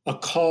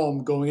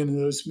calm going into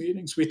those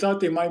meetings. We thought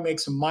they might make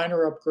some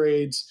minor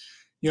upgrades,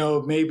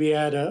 maybe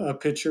add a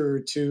pitcher or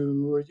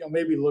two, or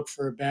maybe look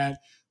for a bat,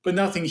 but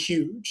nothing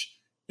huge.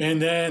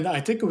 And then I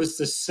think it was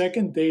the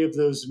second day of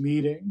those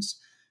meetings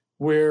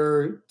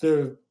where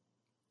the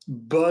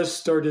buzz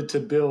started to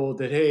build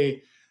that,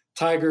 hey,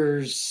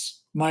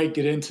 Tigers might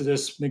get into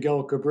this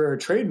Miguel Cabrera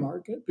trade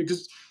market,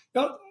 because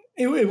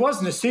it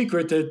wasn't a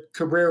secret that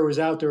Cabrera was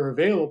out there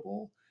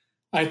available.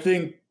 I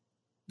think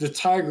the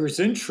Tigers'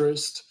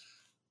 interest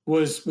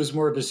was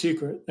more of a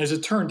secret. As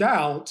it turned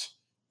out,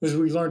 as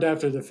we learned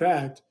after the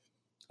fact,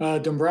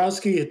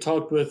 Dombrowski had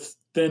talked with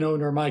then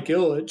owner Mike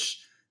Ilitch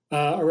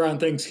around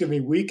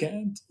Thanksgiving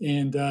weekend,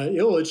 and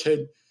Ilitch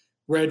had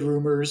read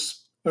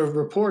rumors of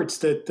reports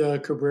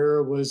that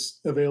Cabrera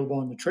was available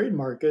on the trade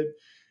market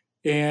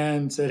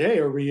and said, hey,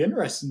 are we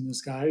interested in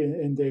this guy?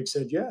 And Dave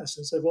said yes.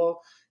 And said,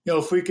 well,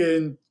 if we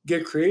can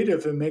get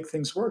creative and make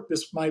things work,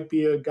 this might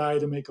be a guy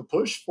to make a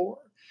push for.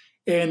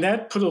 And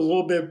that put a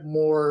little bit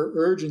more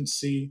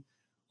urgency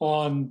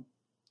on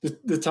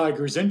the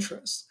Tigers'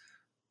 interest.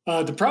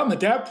 The problem at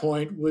that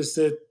point was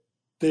that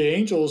the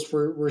Angels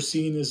were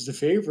seen as the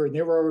favorite, and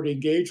they were already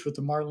engaged with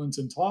the Marlins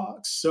in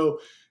talks. So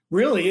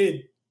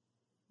really,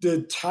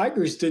 the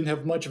Tigers didn't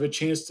have much of a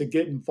chance to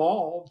get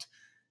involved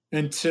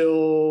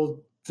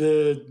until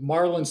the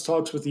Marlins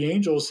talks with the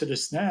Angels hit a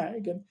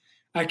snag. And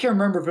I can't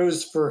remember if it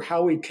was for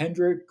Howie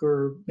Kendrick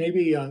or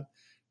maybe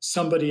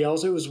somebody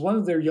else. It was one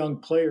of their young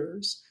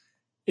players.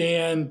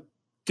 And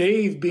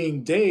Dave,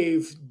 being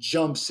Dave,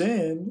 jumps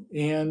in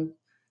and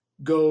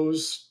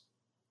goes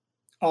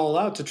all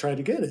out to try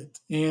to get it.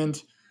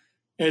 And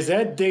as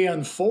that day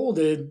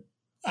unfolded,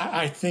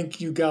 I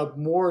think you got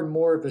more and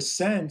more of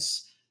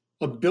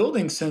a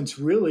building sense,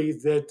 really,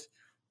 that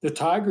the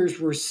Tigers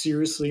were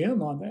seriously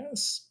in on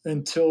this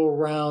until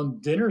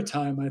around dinner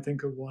time, I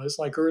think it was,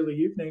 like early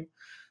evening,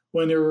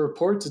 when there were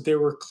reports that they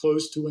were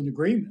close to an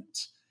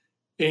agreement.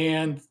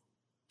 And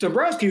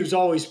Dombrowski was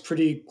always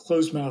pretty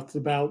close-mouthed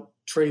about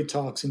trade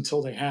talks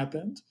until they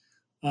happened.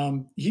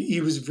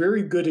 He was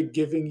very good at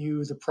giving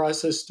you the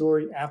process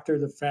story after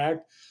the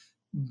fact,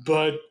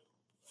 but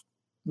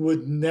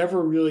would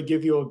never really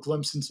give you a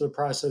glimpse into the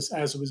process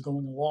as it was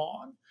going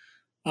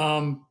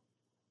along.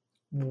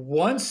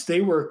 Once they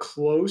were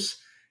close,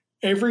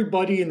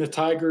 everybody in the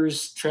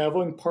Tigers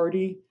traveling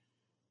party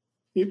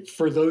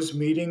for those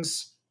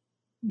meetings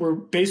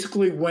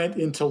basically went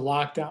into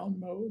lockdown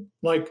mode.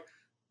 Like,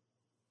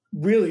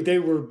 really, they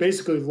were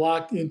basically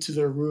locked into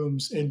their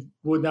rooms and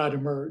would not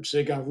emerge.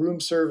 They got room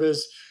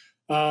service.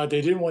 They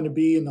didn't want to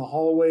be in the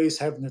hallways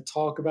having to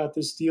talk about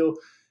this deal.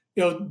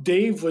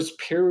 Dave was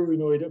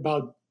paranoid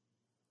about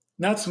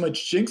not so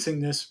much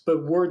jinxing this,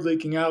 but word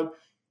leaking out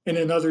and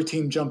another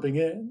team jumping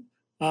in.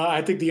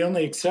 I think the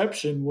only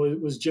exception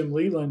was Jim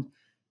Leland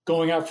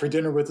going out for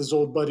dinner with his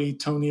old buddy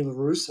Tony La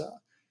Russa.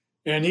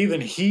 And even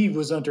he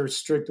was under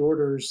strict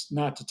orders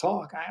not to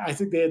talk. I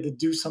think they had to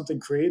do something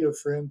creative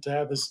for him to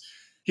have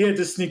he had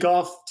to sneak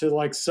off to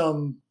like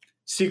some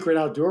secret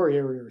outdoor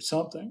area or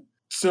something.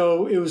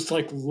 So it was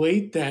like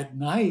late that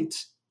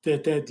night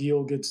that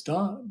deal gets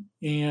done.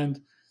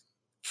 And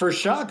for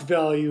shock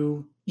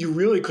value, you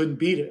really couldn't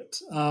beat it.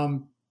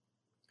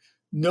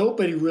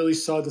 Nobody really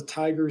saw the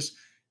Tigers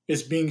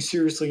as being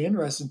seriously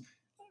interested.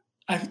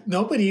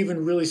 Nobody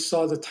even really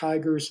saw the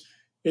Tigers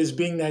as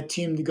being that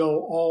team to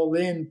go all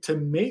in to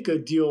make a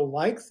deal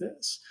like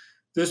this.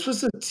 This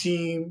was a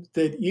team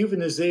that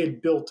even as they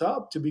had built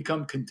up to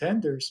become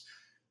contenders,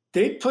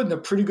 they'd put in a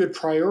pretty good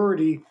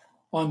priority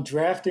on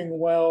drafting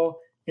well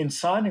and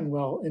signing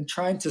well and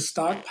trying to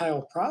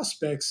stockpile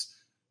prospects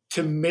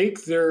to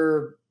make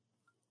their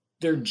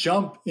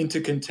jump into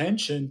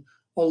contention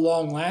a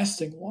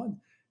long-lasting one.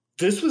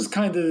 This was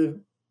kind of,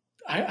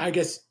 I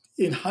guess,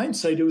 in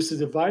hindsight, it was a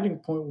dividing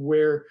point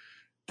where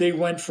they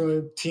went from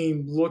a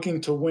team looking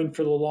to win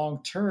for the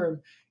long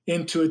term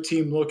into a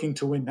team looking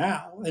to win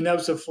now. And that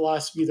was a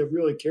philosophy that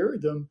really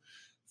carried them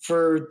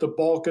for the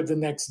bulk of the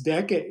next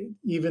decade,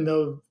 even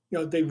though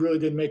they really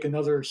didn't make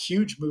another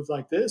huge move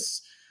like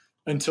this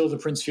until the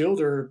Prince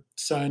Fielder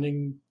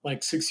signing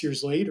like 6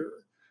 years later.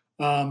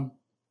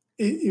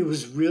 It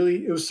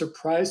was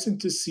surprising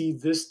to see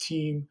this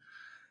team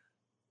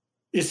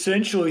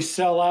essentially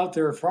sell out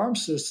their farm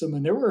system.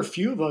 And there were a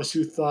few of us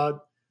who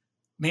thought,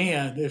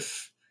 man,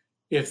 if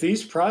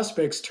these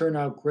prospects turn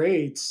out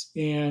great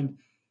and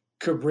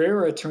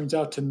Cabrera turns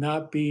out to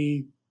not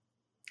be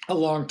a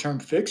long-term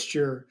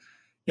fixture,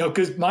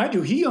 because mind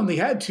you, he only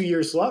had 2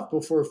 years left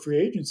before free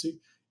agency.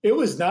 It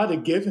was not a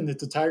given that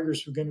the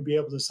Tigers were going to be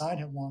able to sign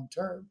him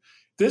long-term.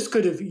 This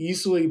could have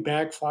easily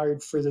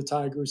backfired for the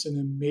Tigers in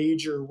a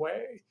major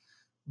way,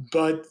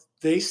 but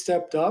they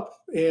stepped up,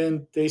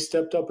 and they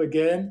stepped up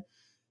again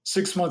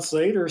 6 months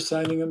later,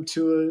 signing him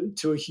to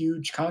a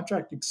huge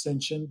contract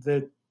extension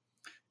that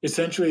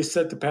essentially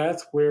set the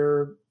path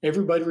where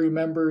everybody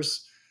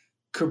remembers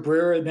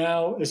Cabrera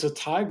now as a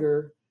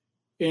Tiger.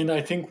 And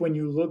I think when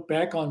you look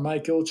back on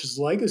Mike Ilitch's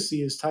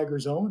legacy as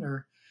Tigers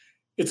owner,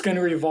 it's going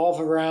to revolve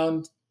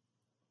around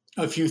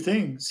a few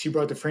things. He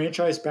brought the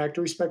franchise back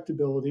to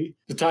respectability.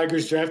 The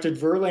Tigers drafted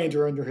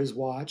Verlander under his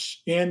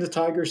watch, and the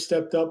Tigers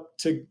stepped up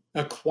to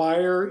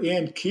acquire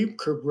and keep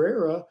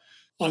Cabrera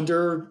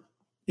under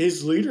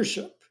his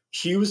leadership.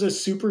 He was a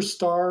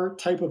superstar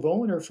type of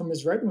owner from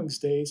his Red Wings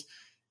days,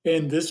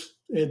 and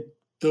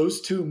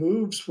those two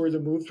moves were the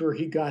moves where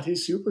he got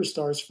his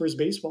superstars for his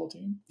baseball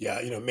team. Yeah,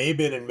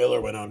 Maybin and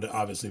Miller went on to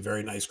obviously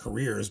very nice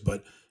careers,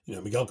 but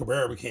Miguel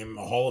Cabrera became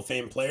a Hall of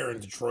Fame player in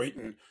Detroit,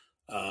 and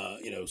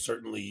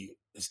certainly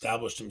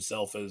established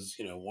himself as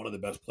one of the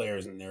best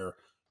players in their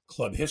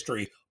club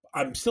history.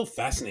 I'm still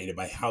fascinated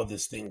by how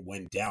this thing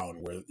went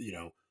down, where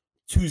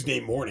Tuesday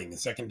morning, the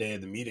second day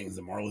of the meetings,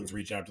 the Marlins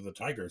reach out to the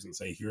Tigers and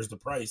say, here's the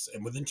price.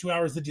 And within 2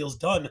 hours, the deal's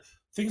done.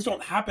 Things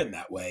don't happen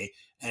that way.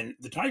 And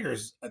the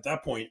Tigers, at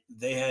that point,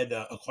 they had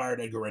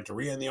acquired Edgar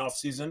Renteria in the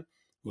offseason,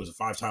 who was a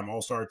 5-time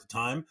All-Star at the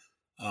time.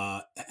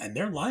 And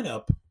their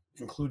lineup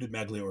included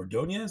Magglio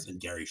Ordonez and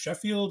Gary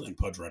Sheffield and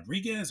Pudge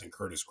Rodriguez and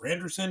Curtis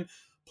Granderson,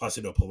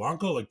 Placido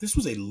Polanco. Like, this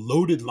was a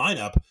loaded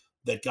lineup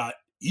that got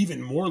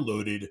even more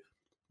loaded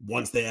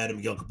once they added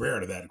Miguel Cabrera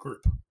to that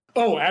group.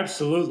 Oh,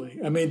 absolutely.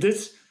 I mean,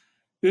 this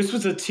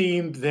was a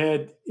team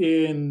that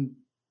in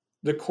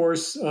the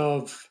course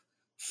of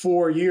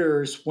 4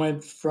 years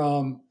went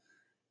from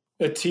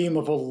a team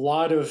of a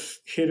lot of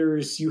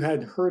hitters you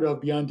hadn't heard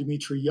of beyond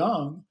Dimitri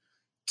Young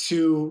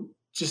to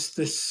just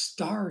this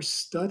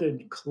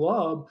star-studded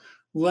club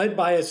led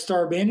by a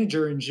star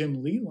manager in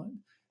Jim Leland.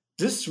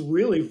 This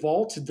really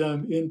vaulted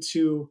them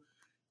into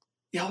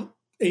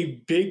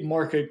a big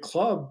market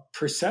club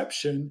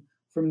perception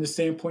from the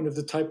standpoint of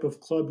the type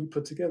of club you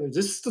put together.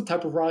 This is the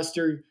type of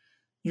roster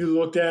you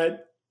looked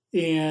at,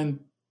 and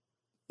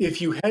if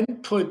you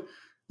hadn't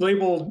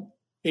labeled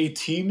a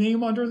team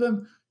name under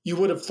them, you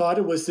would have thought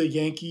it was the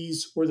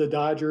Yankees or the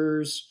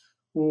Dodgers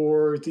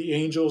or the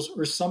Angels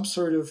or some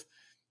sort of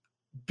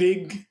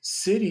big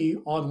city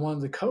on one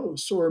of the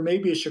coasts, or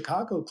maybe a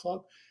Chicago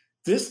club.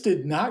 This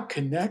did not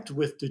connect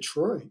with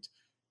Detroit,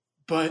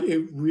 but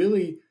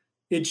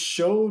it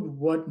showed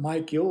what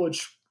Mike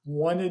Ilitch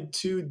wanted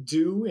to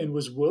do and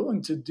was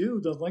willing to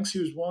do, the lengths he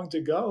was willing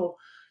to go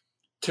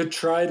to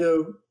try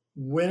to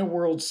win a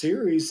World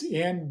Series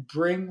and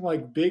bring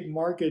like big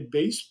market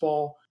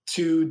baseball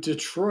to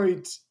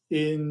Detroit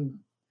in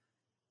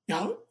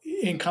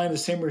kind of the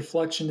same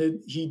reflection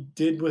that he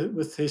did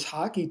with his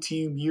hockey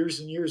team years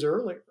and years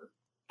earlier.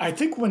 I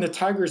think when the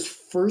Tigers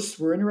first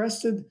were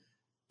interested,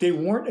 they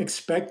weren't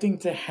expecting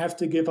to have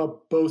to give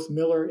up both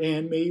Miller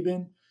and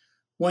Maybin.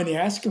 When the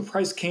asking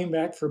price came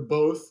back for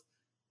both,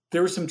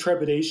 there was some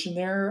trepidation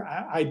there.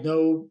 I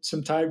know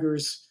some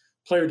Tigers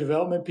player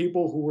development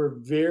people who were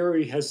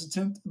very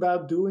hesitant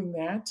about doing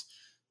that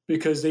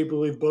because they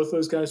believe both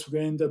those guys were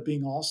going to end up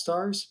being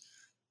all-stars.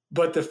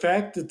 But the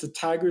fact that the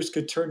Tigers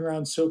could turn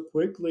around so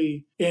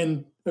quickly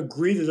and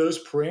agree to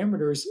those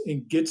parameters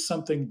and get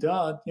something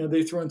done,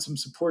 they threw in some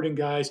supporting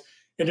guys,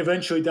 and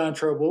eventually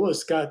Dontrelle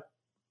Willis got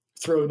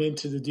thrown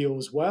into the deal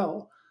as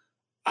well.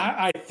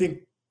 I think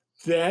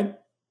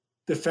that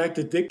the fact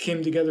that Dick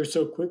came together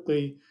so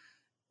quickly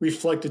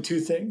reflected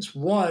two things.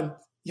 One,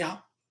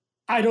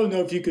 I don't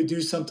know if you could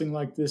do something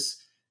like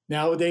this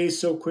nowadays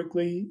so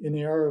quickly in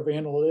the era of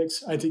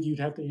analytics. I think you'd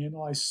have to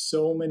analyze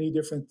so many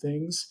different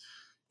things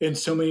and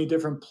so many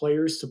different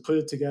players to put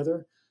it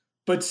together.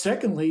 But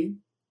secondly,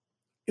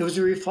 it was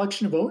a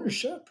reflection of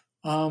ownership.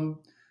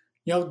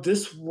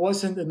 This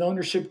wasn't an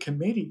ownership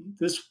committee.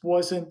 This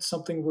wasn't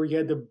something where you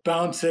had to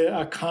bounce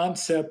a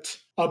concept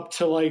up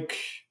to like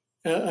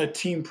a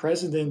team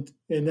president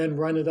and then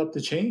run it up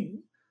the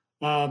chain.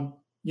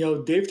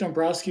 Dave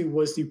Dombrowski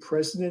was the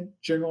president,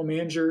 general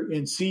manager,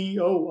 and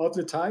CEO of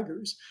the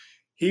Tigers.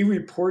 He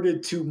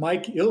reported to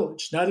Mike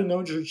Ilitch, not an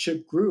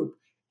ownership group,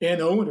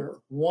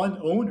 one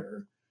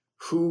owner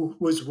who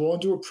was willing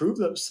to approve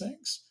those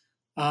things.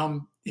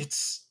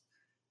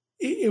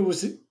 It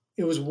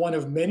was one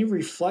of many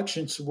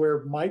reflections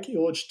where Mike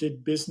Ilitch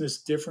did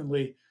business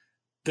differently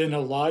than a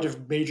lot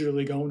of major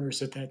league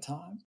owners at that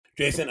time.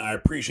 Jason, I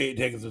appreciate you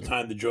taking some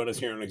time to join us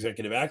here on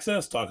Executive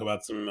Access, talk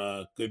about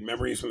some good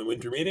memories from the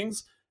winter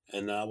meetings,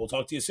 and we'll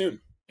talk to you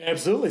soon.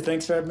 Absolutely.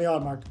 Thanks for having me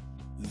on, Mark.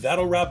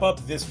 That'll wrap up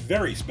this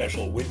very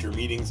special winter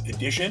meetings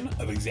edition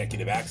of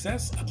Executive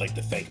Access. I'd like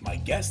to thank my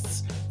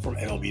guests from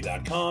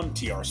MLB.com,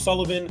 T.R.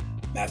 Sullivan,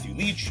 Matthew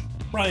Leach,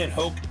 Brian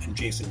Hoke, and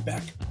Jason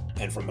Beck,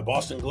 and from the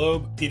Boston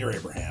Globe, Peter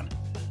Abraham.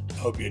 I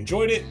hope you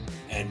enjoyed it,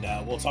 and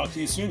we'll talk to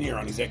you soon here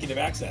on Executive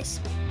Access.